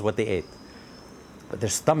days, who knows what they ate? But their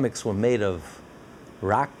stomachs were made of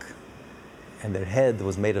rock, and their head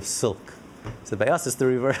was made of silk. So by us, it's the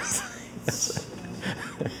reverse.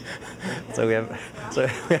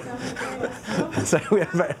 we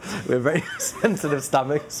have very sensitive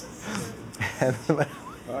stomachs and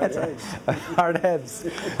hard heads.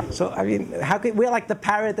 So I mean, we're like the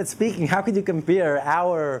parrot that's speaking. How could you compare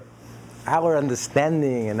our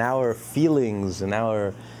understanding and our feelings and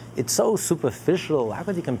it's so superficial. How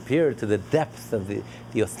could you compare it to the depth of the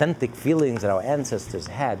authentic feelings that our ancestors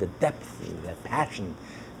had, the depth, the passion?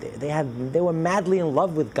 They were madly in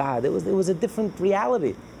love with God. It was a different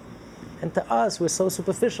reality. And to us, we're so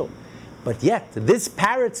superficial. But yet, this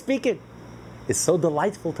parrot speaking is so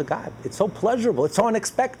delightful to God. It's so pleasurable. It's so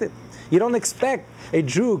unexpected. You don't expect a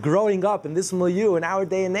Jew growing up in this milieu in our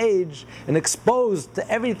day and age and exposed to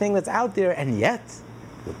everything that's out there, and yet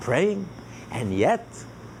we're praying, and yet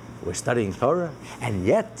we're studying Torah, and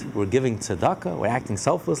yet we're giving tzedakah, we're acting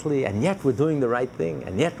selflessly, and yet we're doing the right thing,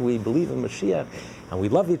 and yet we believe in Mashiach, and we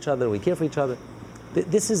love each other, we care for each other.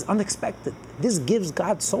 This is unexpected. This gives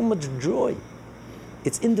God so much joy.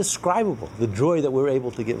 It's indescribable, the joy that we're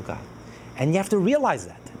able to give God. And you have to realize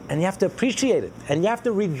that, and you have to appreciate it, and you have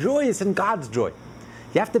to rejoice in God's joy.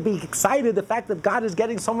 You have to be excited the fact that God is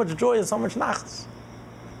getting so much joy and so much nachas.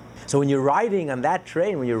 So when you're riding on that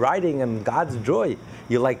train, when you're riding on God's joy,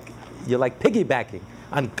 you're like piggybacking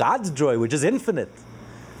on God's joy, which is infinite.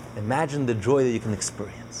 Imagine the joy that you can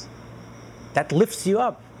experience. That lifts you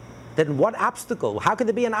up. Then what obstacle? How could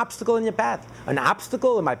there be an obstacle in your path? An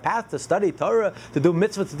obstacle in my path to study Torah, to do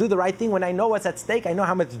mitzvah, to do the right thing, when I know what's at stake, I know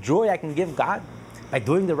how much joy I can give God by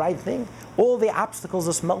doing the right thing. All the obstacles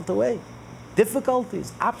just melt away.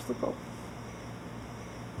 Difficulties, obstacle.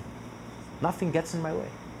 Nothing gets in my way.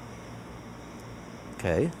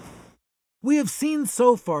 Okay. We have seen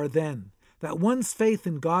so far, then, that one's faith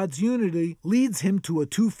in God's unity leads him to a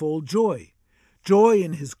twofold joy. Joy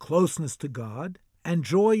in his closeness to God, and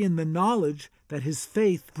joy in the knowledge that his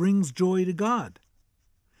faith brings joy to God.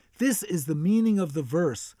 This is the meaning of the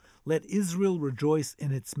verse, "Let Israel rejoice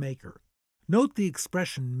in its Maker." Note the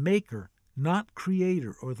expression Maker, not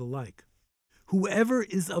Creator or the like. Whoever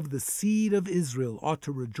is of the seed of Israel ought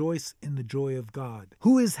to rejoice in the joy of God.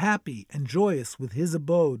 Who is happy and joyous with his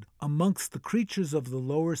abode amongst the creatures of the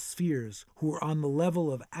lower spheres who are on the level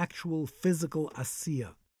of actual physical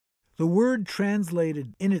asiya? The word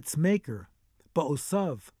translated in its Maker,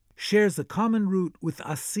 Ba'osav, shares a common root with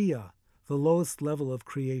asiya, the lowest level of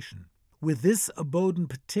creation. With this abode in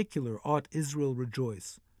particular ought Israel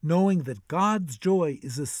rejoice, knowing that God's joy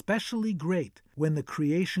is especially great when the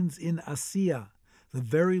creations in asiya, the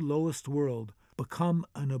very lowest world, become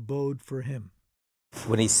an abode for him.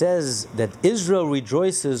 When he says that Israel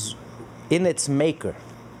rejoices in its Maker,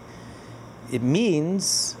 it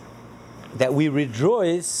means that we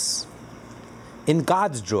rejoice in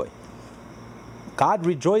God's joy. God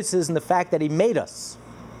rejoices in the fact that he made us,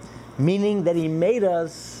 meaning that he made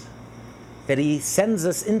us, that he sends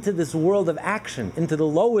us into this world of action, into the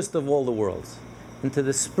lowest of all the worlds, into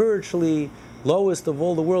the spiritually lowest of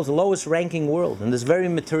all the worlds, the lowest ranking world, in this very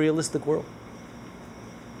materialistic world.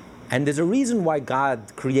 And there's a reason why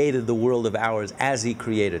God created the world of ours as he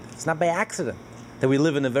created. It's not by accident that we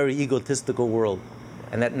live in a very egotistical world,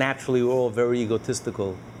 and that naturally we're all very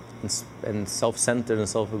egotistical and self-centered and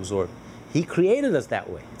self-absorbed. He created us that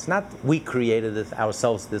way. It's not we created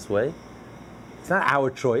ourselves this way. It's not our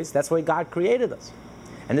choice. That's why God created us.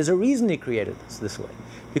 And there's a reason he created us this way.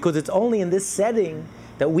 Because it's only in this setting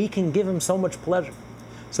that we can give him so much pleasure.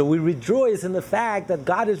 So we rejoice in the fact that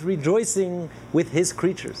God is rejoicing with his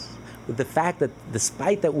creatures. With the fact that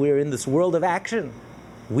despite that we're in this world of action,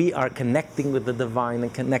 we are connecting with the divine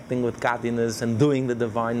and connecting with godliness and doing the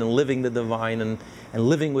divine and living the divine and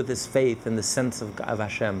living with his faith and the sense of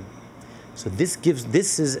Hashem. So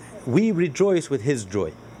we rejoice with his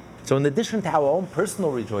joy. So in addition to our own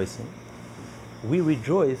personal rejoicing, we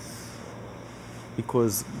rejoice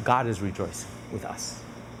because God is rejoicing with us.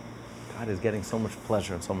 God is getting so much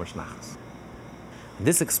pleasure and so much nachas.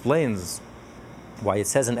 This explains why it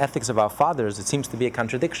says in Ethics of Our Fathers, it seems to be a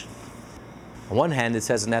contradiction. On one hand, it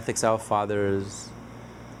says in Ethics of Our Fathers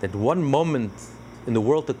that one moment in the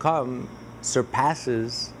world to come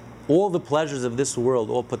surpasses all the pleasures of this world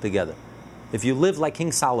all put together. If you live like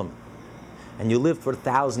King Solomon, and you live for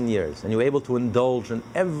 1,000 years, and you're able to indulge in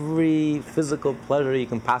every physical pleasure you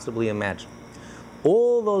can possibly imagine,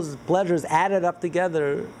 all those pleasures added up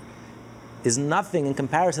together is nothing in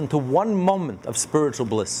comparison to one moment of spiritual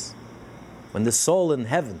bliss. When the soul in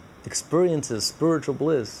heaven experiences spiritual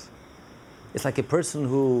bliss, it's like a person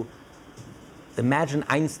who Imagine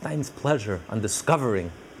Einstein's pleasure on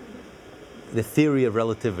discovering the theory of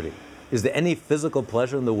relativity. Is there any physical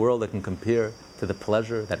pleasure in the world that can compare to the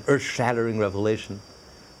pleasure, that earth-shattering revelation,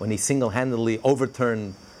 when he single-handedly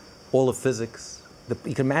overturned all of physics?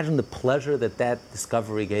 You can imagine the pleasure that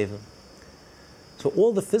discovery gave him. So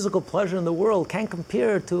all the physical pleasure in the world can't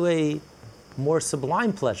compare to a more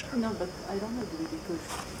sublime pleasure. No, but I don't agree,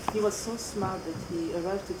 because he was so smart that he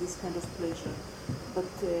arrived to this kind of pleasure. But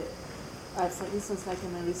for instance, like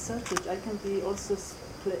in my research, I can be also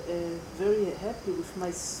very happy with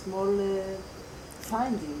my small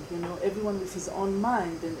finding. Everyone with his own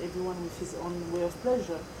mind and everyone with his own way of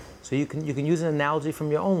pleasure. So you can use an analogy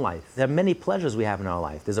from your own life. There are many pleasures we have in our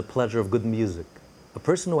life. There's a pleasure of good music. A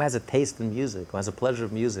person who has a taste in music, who has a pleasure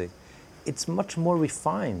of music, it's much more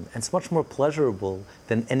refined and it's much more pleasurable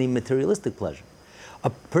than any materialistic pleasure. A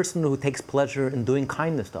person who takes pleasure in doing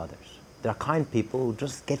kindness to others. There are kind people who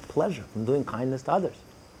just get pleasure from doing kindness to others.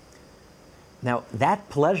 Now, that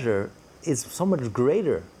pleasure is so much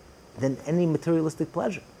greater than any materialistic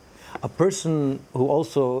pleasure. A person who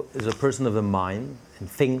also is a person of the mind and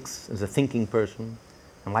thinks, is a thinking person,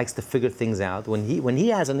 and likes to figure things out, when he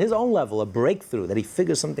has on his own level a breakthrough, that he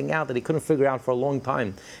figures something out that he couldn't figure out for a long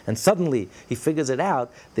time, and suddenly he figures it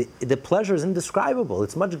out, the pleasure is indescribable.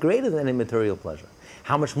 It's much greater than any material pleasure.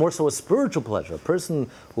 How much more so a spiritual pleasure? A person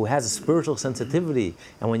who has a spiritual sensitivity,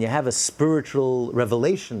 and when you have a spiritual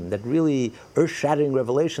revelation, that really earth-shattering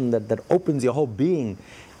revelation that opens your whole being,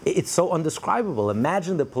 it's so undescribable.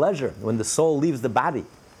 Imagine the pleasure when the soul leaves the body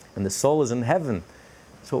and the soul is in heaven.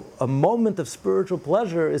 So a moment of spiritual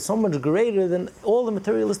pleasure is so much greater than all the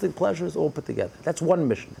materialistic pleasures all put together. That's one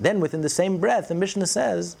mission. Then within the same breath, the Mishnah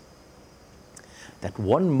says that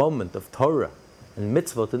one moment of Torah and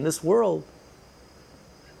mitzvot in this world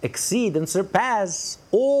exceed and surpass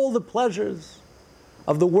all the pleasures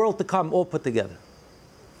of the world to come all put together,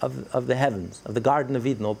 of the heavens, of the Garden of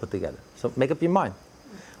Eden all put together. So make up your mind.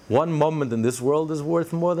 One moment in this world is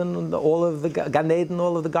worth more than all of the Gan Eden,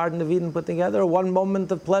 all of the Garden of Eden put together. One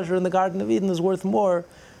moment of pleasure in the Garden of Eden is worth more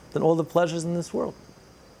than all the pleasures in this world.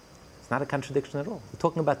 It's not a contradiction at all. We're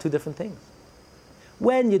talking about two different things.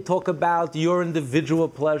 When you talk about your individual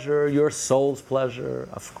pleasure, your soul's pleasure,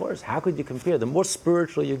 of course, how could you compare? The more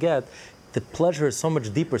spiritual you get, the pleasure is so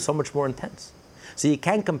much deeper, so much more intense. So you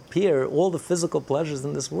can't compare all the physical pleasures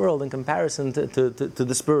in this world in comparison to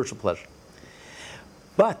the spiritual pleasure.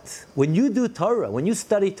 But when you do Torah, when you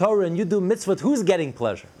study Torah and you do mitzvot, who's getting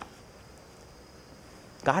pleasure?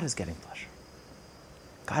 God is getting pleasure.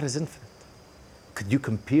 God is infinite. Could you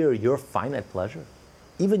compare your finite pleasure?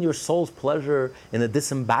 Even your soul's pleasure in a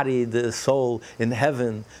disembodied soul in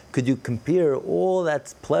heaven, could you compare all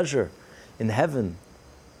that pleasure in heaven?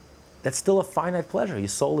 That's still a finite pleasure. Your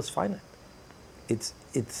soul is finite. It's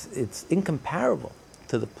incomparable.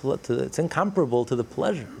 It's incomparable to the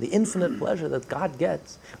pleasure, the infinite pleasure that God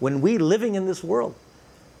gets when we living in this world,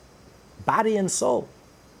 body and soul,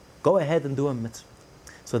 go ahead and do a mitzvah.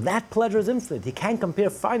 So that pleasure is infinite. You can't compare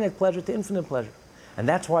finite pleasure to infinite pleasure. And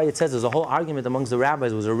that's why it says there's a whole argument amongst the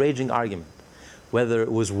rabbis. It was a raging argument, whether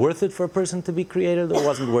it was worth it for a person to be created or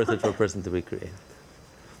wasn't worth it for a person to be created.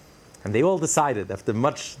 And they all decided, after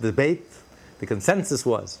much debate, the consensus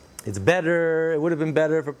was, it would have been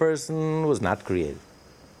better if a person was not created.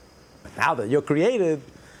 But now that you're created,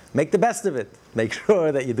 make the best of it. Make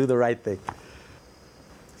sure that you do the right thing.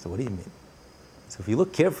 So what do you mean? So if you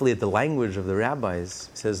look carefully at the language of the rabbis,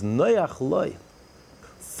 it says, Noyach loy.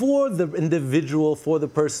 For the individual, for the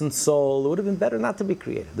person's soul, it would have been better not to be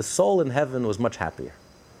created. The soul in heaven was much happier.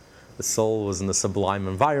 The soul was in a sublime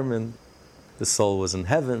environment. The soul was in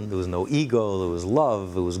heaven. There was no ego. There was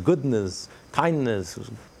love. There was goodness, kindness.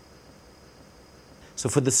 So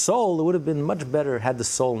for the soul, it would have been much better had the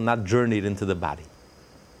soul not journeyed into the body.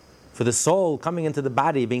 For the soul coming into the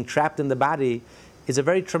body, being trapped in the body, is a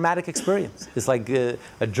very traumatic experience. It's like a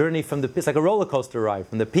journey from it's like a roller coaster ride,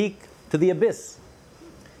 from the peak to the abyss.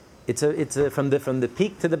 It's from the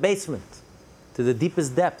peak to the basement, to the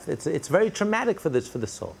deepest depth. It's very traumatic for the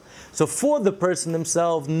soul. So for the person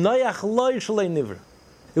himself, noyach lo shalei nivra.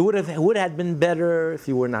 It would have been better if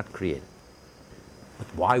you were not created. But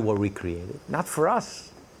why were we created? Not for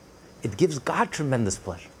us. It gives God tremendous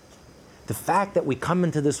pleasure. The fact that we come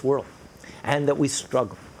into this world and that we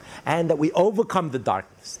struggle and that we overcome the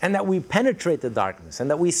darkness and that we penetrate the darkness and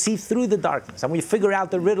that we see through the darkness and we figure out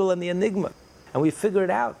the riddle and the enigma and we figure it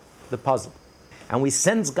out, the puzzle, and we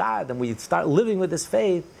sense God and we start living with His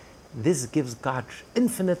faith, this gives God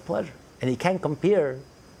infinite pleasure. And He can't compare.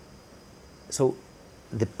 So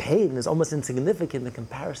the pain is almost insignificant in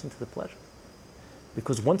comparison to the pleasure.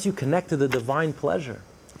 Because once you connect to the divine pleasure,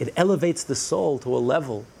 It elevates the soul to a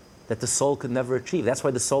level that the soul could never achieve. That's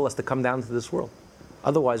why the soul has to come down to this world.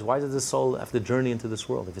 Otherwise, why does the soul have to journey into this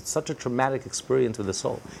world? If it's such a traumatic experience with the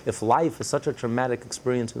soul, if life is such a traumatic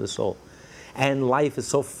experience with the soul, and life is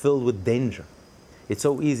so filled with danger, it's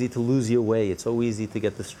so easy to lose your way, it's so easy to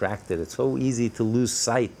get distracted, it's so easy to lose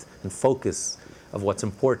sight and focus of what's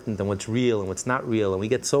important and what's real and what's not real, and we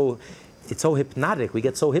get so, it's so hypnotic, we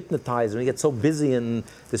get so hypnotized, and we get so busy and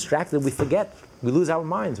distracted, we forget, we lose our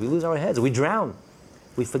minds, we lose our heads, we drown,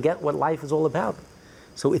 we forget what life is all about.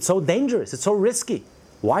 So it's so dangerous, it's so risky.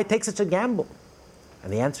 Why take such a gamble?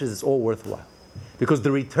 And the answer is it's all worthwhile. Because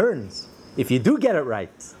the returns, if you do get it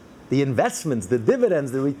right, the investments, the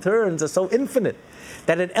dividends, the returns are so infinite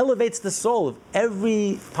that it elevates the soul of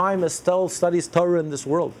every time a soul studies Torah in this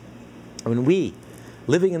world. When we,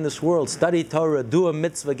 living in this world, study Torah, do a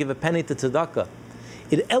mitzvah, give a penny to tzedakah,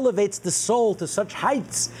 it elevates the soul to such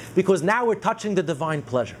heights because now we're touching the divine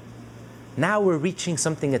pleasure. Now we're reaching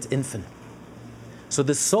something that's infinite. So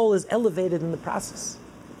the soul is elevated in the process.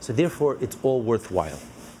 So therefore, it's all worthwhile.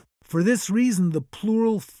 For this reason, the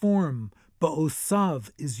plural form, ba'osav,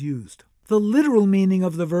 is used. The literal meaning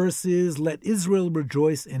of the verse is, let Israel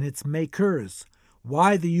rejoice in its makers.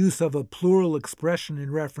 Why the use of a plural expression in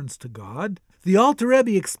reference to God? The Alter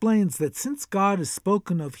Rebbe explains that since God is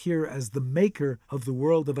spoken of here as the maker of the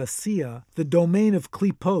world of Asiya, the domain of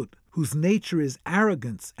Klipot, whose nature is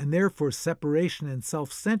arrogance and therefore separation and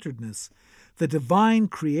self-centeredness, the divine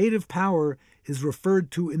creative power is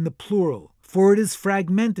referred to in the plural, for it is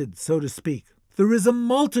fragmented, so to speak. There is a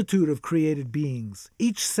multitude of created beings,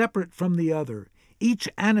 each separate from the other, each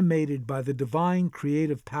animated by the divine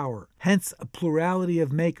creative power, hence a plurality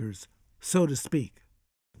of makers, so to speak.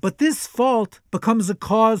 But this fault becomes a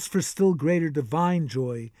cause for still greater divine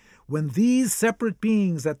joy when these separate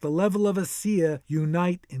beings at the level of Asiya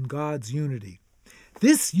unite in God's unity.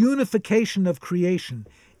 This unification of creation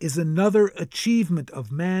is another achievement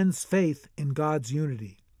of man's faith in God's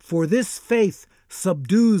unity. For this faith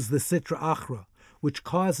subdues the Sitra Achra, which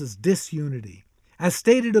causes disunity. As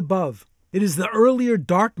stated above, it is the earlier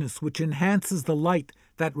darkness which enhances the light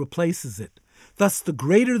that replaces it. Thus, the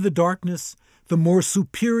greater the darkness, the more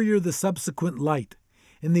superior the subsequent light.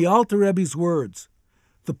 In the Alter Rebbe's words,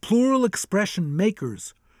 the plural expression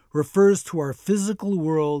makers refers to our physical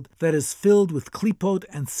world that is filled with klipot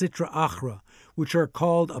and sitra achra, which are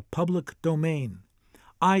called a public domain,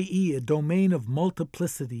 i.e. a domain of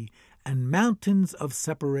multiplicity and mountains of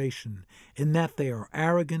separation, in that they are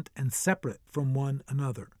arrogant and separate from one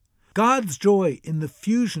another. God's joy in the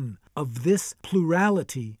fusion of this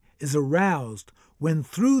plurality is aroused when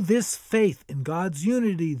through this faith in God's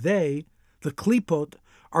unity they, the klipot,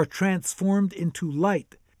 are transformed into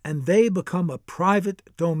light, and they become a private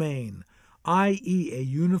domain, i.e. a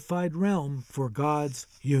unified realm for God's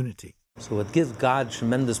unity. So what gives God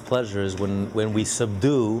tremendous pleasure is when we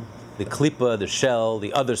subdue the klippa, the shell,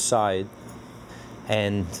 the other side,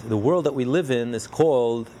 and the world that we live in is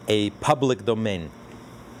called a public domain,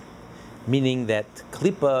 meaning that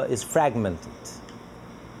klippa is fragmented.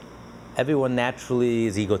 Everyone naturally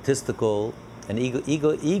is egotistical, and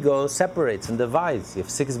ego separates and divides. You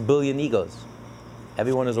have 6 billion egos.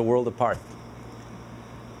 Everyone is a world apart.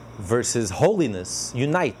 Versus holiness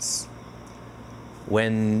unites.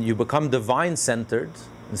 When you become divine-centered,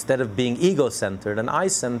 instead of being ego-centered and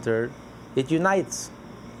I-centered, it unites.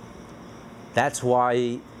 That's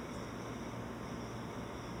why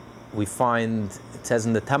we find, it says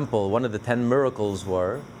in the temple, one of the 10 miracles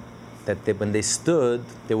were that when they stood,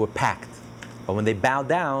 they were packed. But when they bowed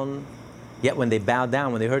down, when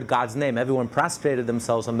they heard God's name, everyone prostrated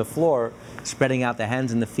themselves on the floor, spreading out their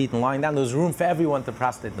hands and the feet and lying down. There was room for everyone to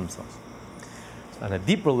prostrate themselves. So on a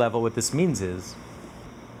deeper level, what this means is,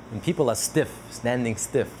 when people are stiff, standing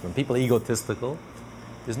stiff, when people are egotistical,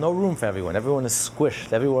 there's no room for everyone. Everyone is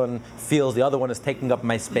squished. Everyone feels the other one is taking up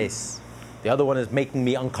my space. The other one is making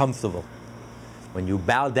me uncomfortable. When you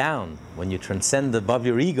bow down, when you transcend above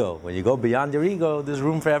your ego, when you go beyond your ego, there's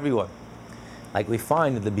room for everyone. Like we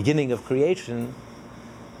find at the beginning of creation,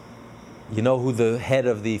 you know who the head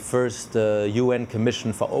of the first UN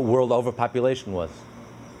Commission for World Overpopulation was?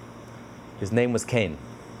 His name was Cain.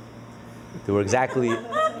 There were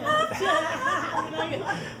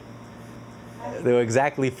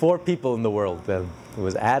exactly 4 people in the world then. It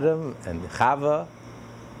was Adam and Chava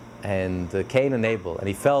and Cain and Abel. And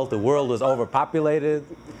he felt the world was overpopulated,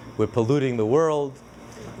 we're polluting the world,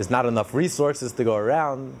 there's not enough resources to go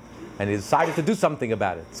around, and he decided to do something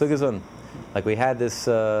about it. So he goes on. Like we had this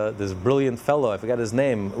brilliant fellow, I forgot his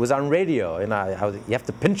name. It was on radio, and you have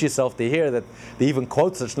to pinch yourself to hear that they even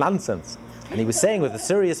quote such nonsense. And he was saying with a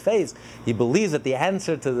serious face, he believes that the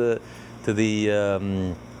answer to the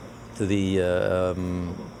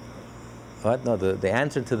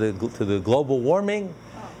answer to the global warming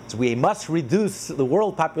is we must reduce the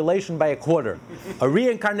world population by 1/4, a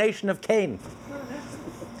reincarnation of Cain.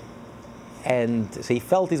 And so he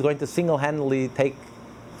felt he's going to single-handedly take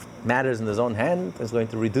matters in his own hand. He's going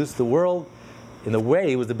to reduce the world. In a way,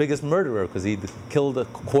 he was the biggest murderer because he killed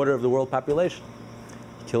 1/4 of the world population.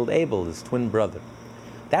 He killed Abel, his twin brother.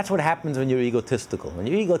 That's what happens when you're egotistical. When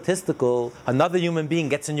you're egotistical, another human being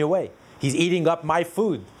gets in your way. He's eating up my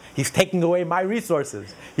food. He's taking away my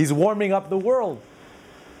resources. He's warming up the world.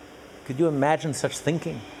 Could you imagine such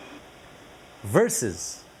thinking?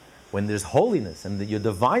 Versus when there's holiness and you're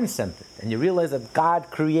divine-centered and you realize that God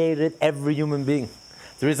created every human being.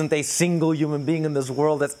 There isn't a single human being in this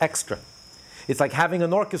world that's extra. It's like having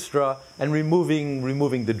an orchestra and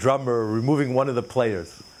removing the drummer, removing one of the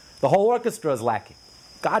players. The whole orchestra is lacking.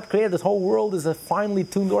 God created this whole world as a finely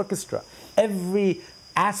tuned orchestra. Every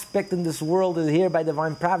aspect in this world is here by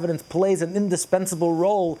divine providence, plays an indispensable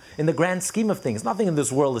role in the grand scheme of things. Nothing in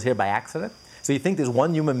this world is here by accident. So you think there's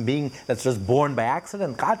one human being that's just born by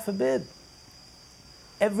accident? God forbid.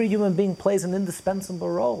 Every human being plays an indispensable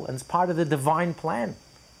role and is part of the divine plan.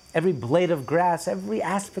 Every blade of grass, every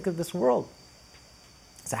aspect of this world.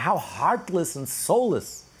 So how heartless and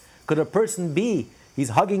soulless could a person be? He's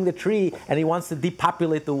hugging the tree and he wants to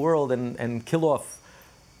depopulate the world and kill off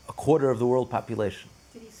 1/4 of the world population.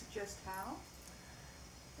 Did he suggest how?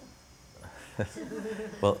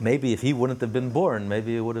 Well, maybe if he wouldn't have been born,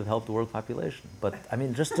 maybe it would have helped the world population. But I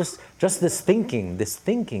mean, just this thinking,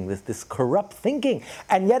 this corrupt thinking,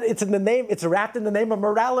 and yet it's wrapped in the name of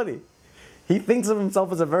morality. He thinks of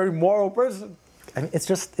himself as a very moral person. I mean, it's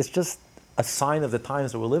just a sign of the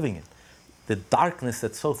times that we're living in. The darkness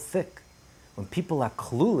that's so thick. When people are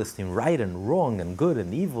clueless in right and wrong and good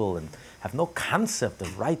and evil and have no concept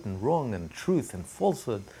of right and wrong and truth and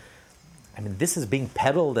falsehood. I mean, this is being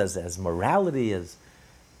peddled as morality,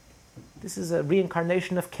 this is a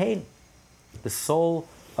reincarnation of Cain, the soul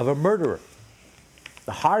of a murderer,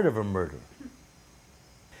 the heart of a murderer.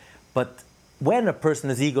 But when a person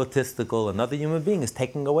is egotistical, another human being is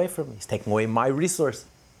taking away from me. He's taking away my resource.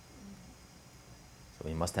 So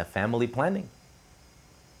we must have family planning.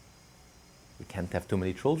 We can't have too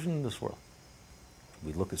many children in this world.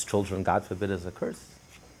 We look at children, God forbid, as a curse.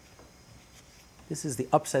 This is the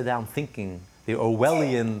upside down thinking, the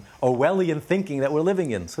Orwellian thinking that we're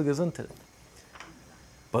living in. So gesundheit.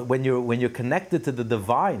 But when you're connected to the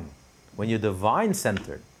divine, when you're divine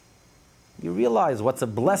centered, you realize what's a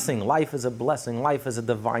blessing. Life is a blessing. Life is a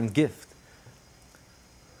divine gift.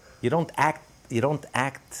 You don't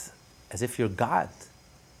act as if you're God.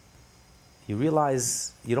 You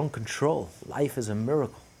realize you don't control. Life is a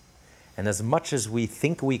miracle. And as much as we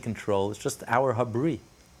think we control, it's just our habri.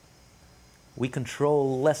 We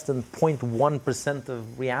control less than 0.1%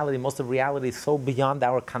 of reality. Most of reality is so beyond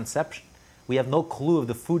our conception. We have no clue of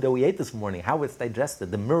the food that we ate this morning, how it's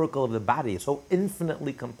digested. The miracle of the body is so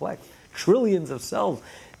infinitely complex. Trillions of cells.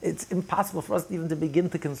 It's impossible for us even to begin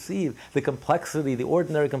to conceive the complexity, the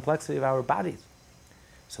ordinary complexity of our bodies.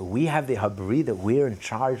 So we have the habri that we're in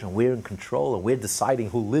charge and we're in control and we're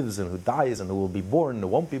deciding who lives and who dies and who will be born and who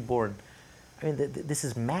won't be born. I mean, this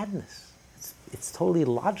is madness. It's totally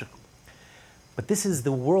illogical. But this is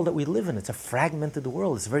the world that we live in. It's a fragmented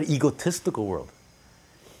world. It's a very egotistical world.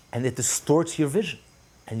 And it distorts your vision.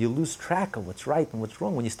 And you lose track of what's right and what's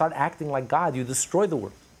wrong. When you start acting like God, you destroy the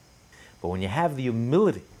world. But when you have the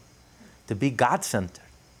humility to be God-centered,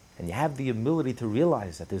 and you have the humility to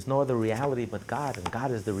realize that there's no other reality but God, and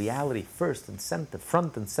God is the reality first and center,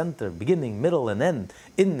 front and center, beginning, middle, and end,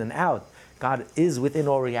 in and out. God is within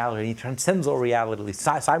all reality. He transcends all reality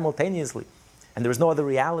simultaneously. And there is no other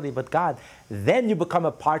reality but God. Then you become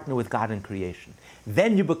a partner with God in creation.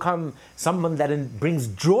 Then you become someone that brings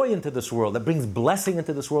joy into this world, that brings blessing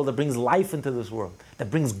into this world, that brings life into this world,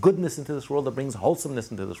 that brings goodness into this world, that brings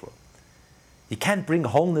wholesomeness into this world. You can't bring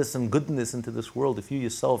wholeness and goodness into this world if you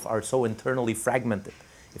yourself are so internally fragmented,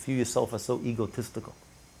 if you yourself are so egotistical.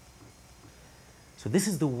 So this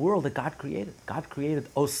is the world that God created. God created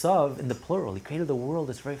Osav in the plural. He created a world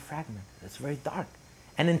that's very fragmented, that's very dark.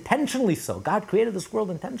 And intentionally so. God created this world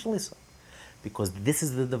intentionally so. Because this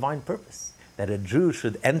is the divine purpose. That a Jew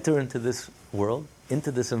should enter into this world,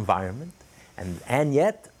 into this environment, and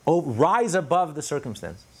yet rise above the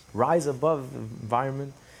circumstances, rise above the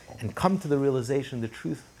environment, and come to the realization, the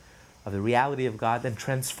truth of the reality of God, and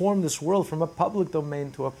transform this world from a public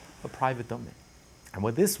domain to a a private domain. And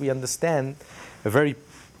with this we understand a very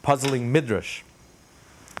puzzling midrash.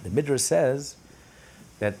 The midrash says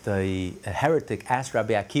that a heretic asked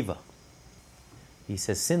Rabbi Akiva, he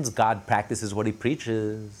says, since God practices what he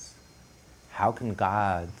preaches, how can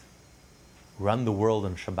God run the world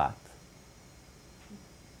on Shabbat?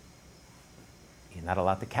 You're not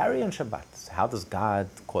allowed to carry on Shabbat. So how does God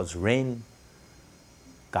cause rain?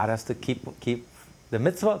 God has to keep the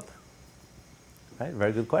mitzvot. Right?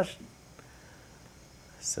 Very good question.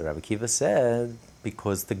 So Rabbi Akiva said,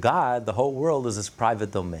 because to God, the whole world is his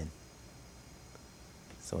private domain.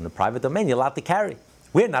 So in the private domain, you're allowed to carry.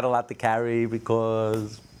 We're not allowed to carry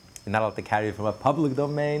because you're not allowed to carry from a public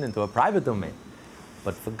domain into a private domain.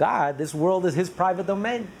 But for God, this world is his private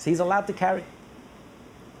domain, so he's allowed to carry.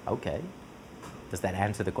 Okay. Does that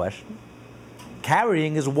answer the question?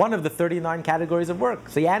 Carrying is one of the 39 categories of work.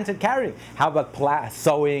 So you answered carrying. How about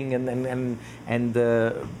sowing and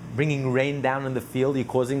bringing rain down in the field? You're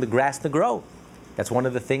causing the grass to grow. That's one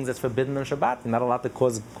of the things that's forbidden on Shabbat. You're not allowed to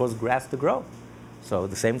cause grass to grow. So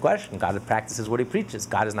the same question. God practices what he preaches.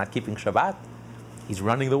 God is not keeping Shabbat. He's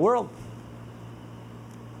running the world.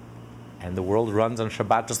 And the world runs on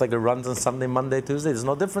Shabbat just like it runs on Sunday, Monday, Tuesday. There's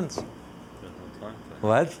no difference. There's no time for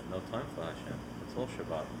What? No time for Hashem. It's all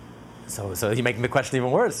Shabbat. So you're making the question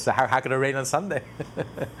even worse. So how can it rain on Sunday?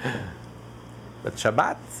 But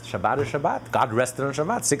Shabbat is Shabbat. God rested on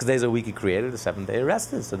Shabbat. 6 days a week he created, the 7th day he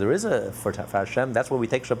rested. So there is for Hashem, that's where we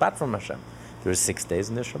take Shabbat from Hashem. There is 6 days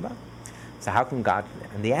in the Shabbat. So how can God,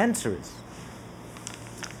 and the answer is,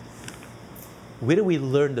 where do we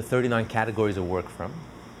learn the 39 categories of work from?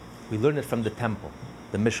 We learn it from the temple,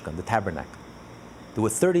 the Mishkan, the tabernacle. There were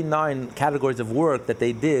 39 categories of work that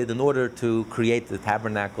they did in order to create the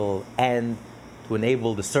tabernacle and to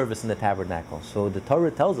enable the service in the tabernacle. So the Torah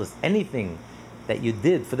tells us anything that you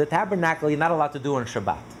did for the tabernacle, you're not allowed to do on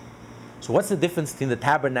Shabbat. So what's the difference between the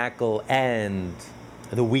tabernacle and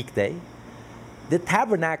the weekday? The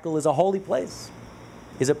tabernacle is a holy place,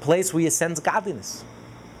 is a place where you sense godliness.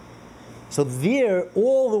 So there,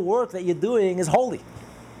 all the work that you're doing is holy.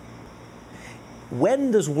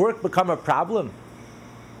 When does work become a problem?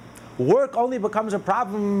 Work only becomes a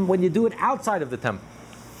problem when you do it outside of the temple.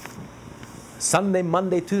 Sunday,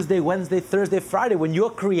 Monday, Tuesday, Wednesday, Thursday, Friday, when you're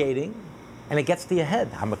creating, and it gets to your head.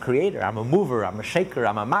 I'm a creator, I'm a mover, I'm a shaker,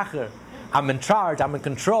 I'm a macher, I'm in charge, I'm in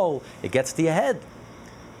control. It gets to your head.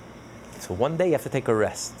 So one day you have to take a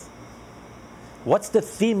rest. What's the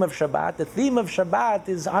theme of Shabbat? The theme of Shabbat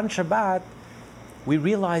is, on Shabbat, we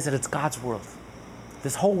realize that it's God's world.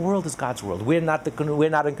 This whole world is God's world. We're not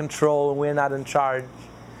in control and we're not in charge.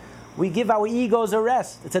 We give our egos a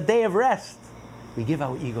rest. It's a day of rest. We give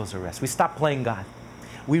our egos a rest. We stop playing God.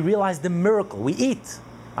 We realize the miracle. We eat.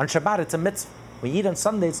 On Shabbat, it's a mitzvah. We eat on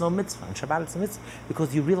Sunday, it's no mitzvah. On Shabbat, it's a mitzvah.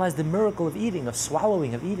 Because you realize the miracle of eating, of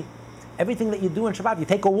swallowing, of eating. Everything that you do on Shabbat, you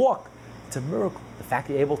take a walk. It's a miracle. The fact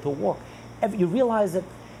that you're able to walk. You realize that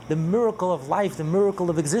the miracle of life, the miracle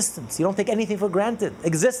of existence. You don't take anything for granted.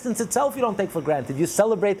 Existence itself you don't take for granted. You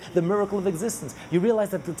celebrate the miracle of existence. You realize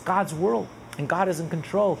that it's God's world, and God is in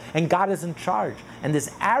control, and God is in charge. And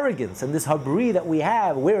this arrogance and this habri that we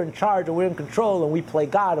have, we're in charge and we're in control, and we play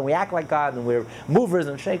God and we act like God and we're movers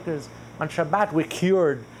and shakers. On Shabbat we're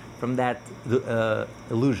cured from that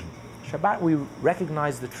illusion. Shabbat we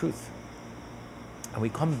recognize the truth. And we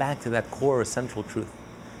come back to that core essential truth,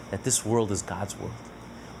 that this world is God's world.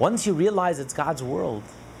 Once you realize it's God's world,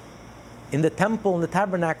 in the temple, in the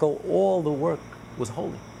tabernacle, all the work was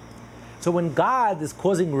holy. So when God is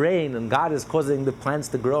causing rain and God is causing the plants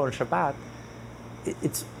to grow on Shabbat,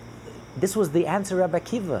 this was the answer of Rabbi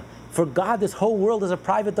Akiva. For God, this whole world is a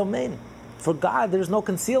private domain. For God, there's no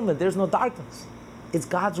concealment, there's no darkness. It's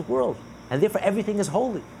God's world. And therefore everything is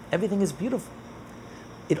holy, everything is beautiful.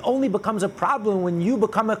 It only becomes a problem when you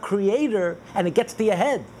become a creator and it gets to your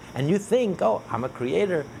head. And you think, oh, I'm a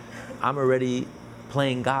creator, I'm already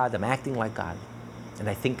playing God, I'm acting like God, and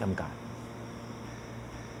I think I'm God.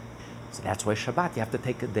 So that's why Shabbat, you have to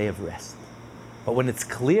take a day of rest. But when it's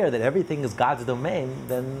clear that everything is God's domain,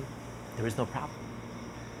 then there is no problem.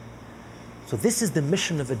 So this is the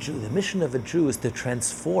mission of a Jew. The mission of a Jew is to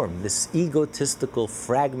transform this egotistical,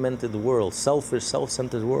 fragmented world, selfish,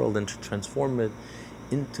 self-centered world, and to transform it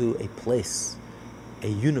into a place, a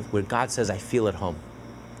unit where God says, I feel at home.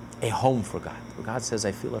 A home for God, where God says,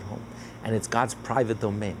 I feel at home. And it's God's private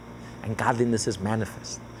domain. And godliness is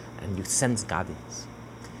manifest. And you sense godliness.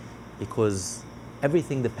 Because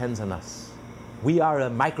everything depends on us. We are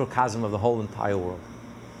a microcosm of the whole entire world.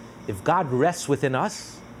 If God rests within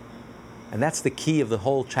us, and that's the key of the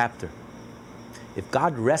whole chapter. If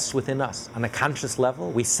God rests within us on a conscious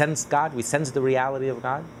level, we sense God, we sense the reality of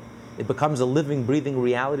God, It becomes a living, breathing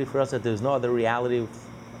reality for us that there's no other reality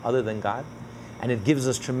other than God. And it gives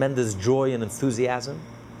us tremendous joy and enthusiasm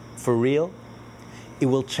for real. It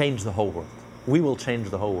will change the whole world. We will change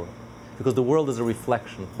the whole world. Because the world is a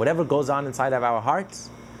reflection. Whatever goes on inside of our hearts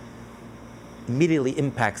immediately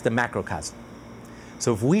impacts the macrocosm.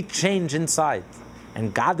 So if we change inside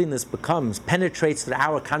and godliness penetrates through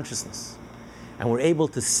our consciousness, and we're able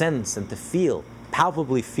to sense and to feel,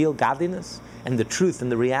 palpably feel godliness and the truth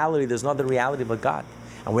and the reality, there's no other reality but God.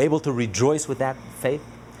 And we're able to rejoice with that faith,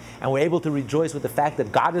 and we're able to rejoice with the fact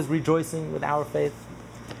that God is rejoicing with our faith,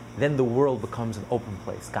 then the world becomes an open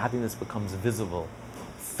place. Godliness becomes visible,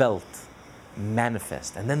 felt,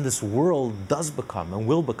 manifest. And then this world does become and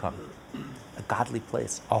will become a godly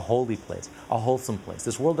place, a holy place, a wholesome place.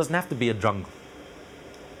 This world doesn't have to be a jungle.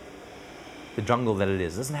 The jungle that it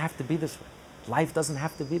is doesn't have to be this way. Life doesn't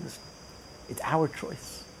have to be this way. It's our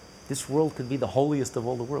choice. This world could be the holiest of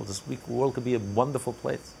all the worlds. This world could be a wonderful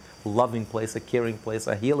place, a loving place, a caring place,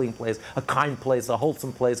 a healing place, a kind place, a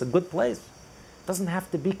wholesome place, a good place. It doesn't have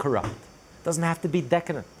to be corrupt. It doesn't have to be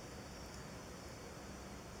decadent.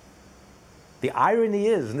 The irony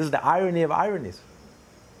is, and this is the irony of ironies,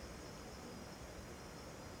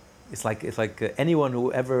 it's like anyone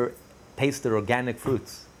who ever tasted organic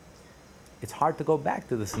fruits, it's hard to go back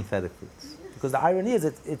to the synthetic fruits. Because the irony is,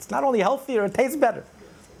 it's not only healthier, it tastes better.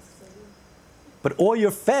 But all we're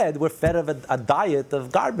fed of a diet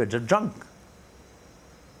of garbage, of junk.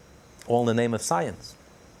 All in the name of science.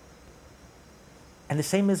 And the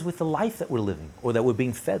same is with the life that we're living, or that we're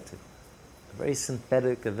being fed to. A very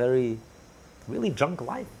synthetic, a very, really junk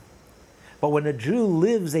life. But when a Jew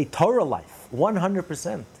lives a Torah life,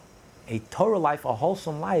 100%, a Torah life, a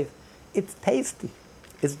wholesome life, it's tasty.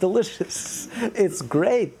 It's delicious. It's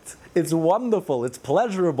great. It's wonderful. It's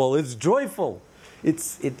pleasurable. It's joyful.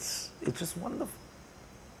 It's just wonderful.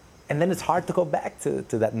 And then it's hard to go back to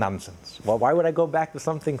that nonsense. Well, why would I go back to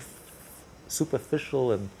something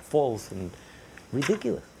superficial and false and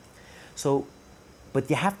ridiculous? So, but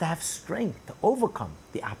you have to have strength to overcome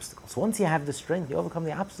the obstacles. Once you have the strength, you overcome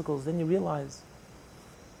the obstacles, then you realize.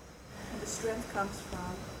 The strength comes from?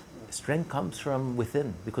 Strength comes from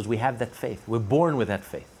within, because we have that faith. We're born with that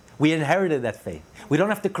faith. We inherited that faith. We don't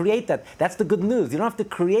have to create that. That's the good news. You don't have to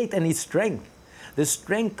create any strength. The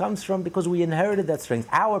strength comes from because we inherited that strength.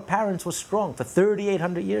 Our parents were strong for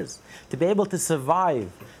 3,800 years. To be able to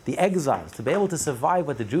survive the exiles, to be able to survive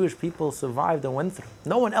what the Jewish people survived and went through.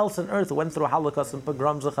 No one else on earth went through Holocaust and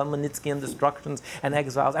pogroms and Chmielnicki and destructions and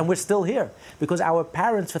exiles. And we're still here because our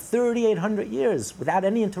parents for 3,800 years, without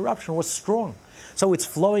any interruption, were strong. So it's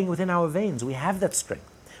flowing within our veins. We have that strength.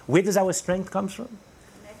 Where does our strength come from?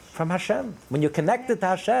 From Hashem. When you're connected to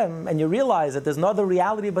Hashem and you realize that there's no other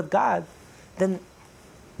reality but God, then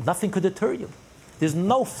nothing could deter you. There's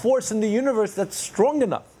no force in the universe that's strong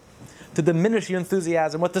enough to diminish your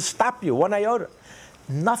enthusiasm or to stop you, one iota.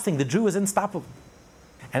 Nothing. The Jew is unstoppable.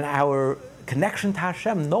 And our connection to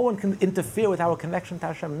Hashem, no one can interfere with our connection to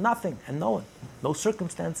Hashem. Nothing and no one. No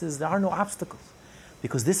circumstances, there are no obstacles.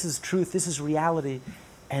 Because this is truth, this is reality,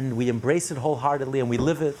 and we embrace it wholeheartedly and we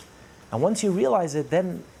live it. And once you realize it,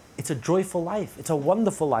 then it's a joyful life, it's a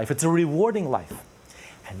wonderful life, it's a rewarding life.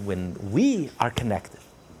 And when we are connected,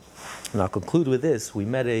 and I'll conclude with this, we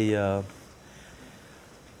met a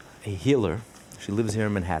healer. She lives here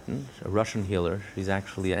in Manhattan, a Russian healer. She's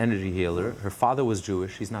actually an energy healer. Her father was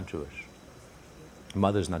Jewish, she's not Jewish. Her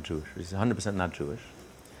mother's not Jewish, she's 100% not Jewish.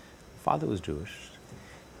 Her father was Jewish.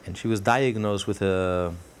 And she was diagnosed with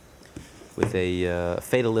a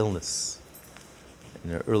fatal illness in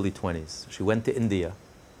her early 20s. She went to India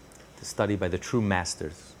to study by the true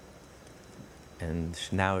masters. And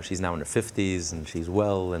she's now in her 50s, and she's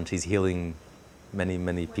well, and she's healing many,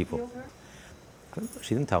 many people.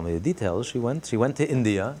 She didn't tell me the details. She went to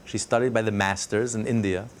India. She studied by the masters in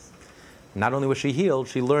India. Not only was she healed,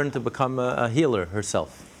 she learned to become a healer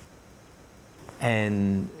herself.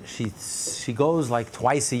 And she goes like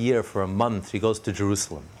twice a year for a month. She goes to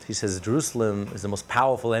Jerusalem. She says Jerusalem is the most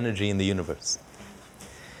powerful energy in the universe.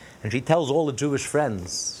 And she tells all the Jewish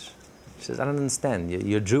friends, she says, I don't understand,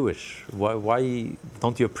 you're Jewish. Why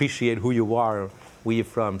don't you appreciate who you are, where you're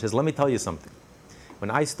from? She says, let me tell you something. When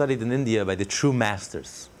I studied in India by the true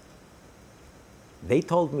masters, they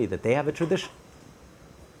told me that they have a tradition.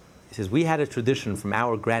 He says, we had a tradition from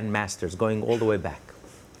our grand masters going all the way back,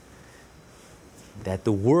 that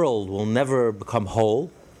the world will never become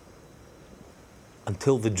whole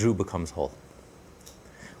until the Jew becomes whole.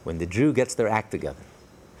 When the Jew gets their act together,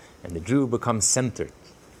 and the Jew becomes centered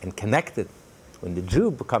and connected, when the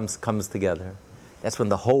Jew comes together, that's when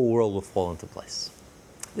the whole world will fall into place.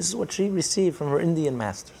 This is what she received from her Indian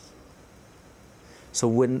masters. So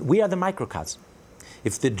when we are the microcosm,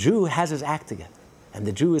 if the Jew has his act together, and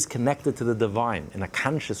the Jew is connected to the divine in a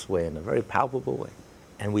conscious way, in a very palpable way,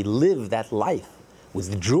 and we live that life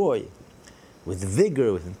with joy, with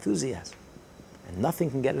vigor, with enthusiasm, and nothing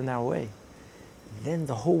can get in our way, then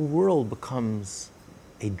the whole world becomes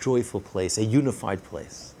a joyful place, a unified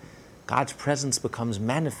place. God's presence becomes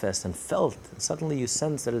manifest and felt, and suddenly you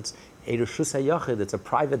sense that it's a Reshus HaYachid,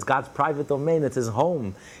 it's God's private domain, it's His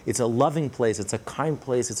home, it's a loving place, it's a kind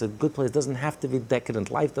place, it's a good place. It doesn't have to be decadent.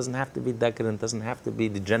 Life doesn't have to be decadent, doesn't have to be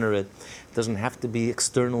degenerate, doesn't have to be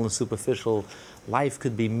external and superficial. Life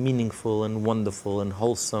could be meaningful and wonderful and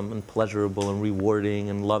wholesome and pleasurable and rewarding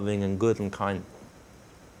and loving and good and kind.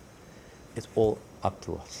 It's all up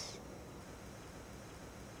to us.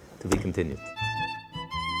 To be continued.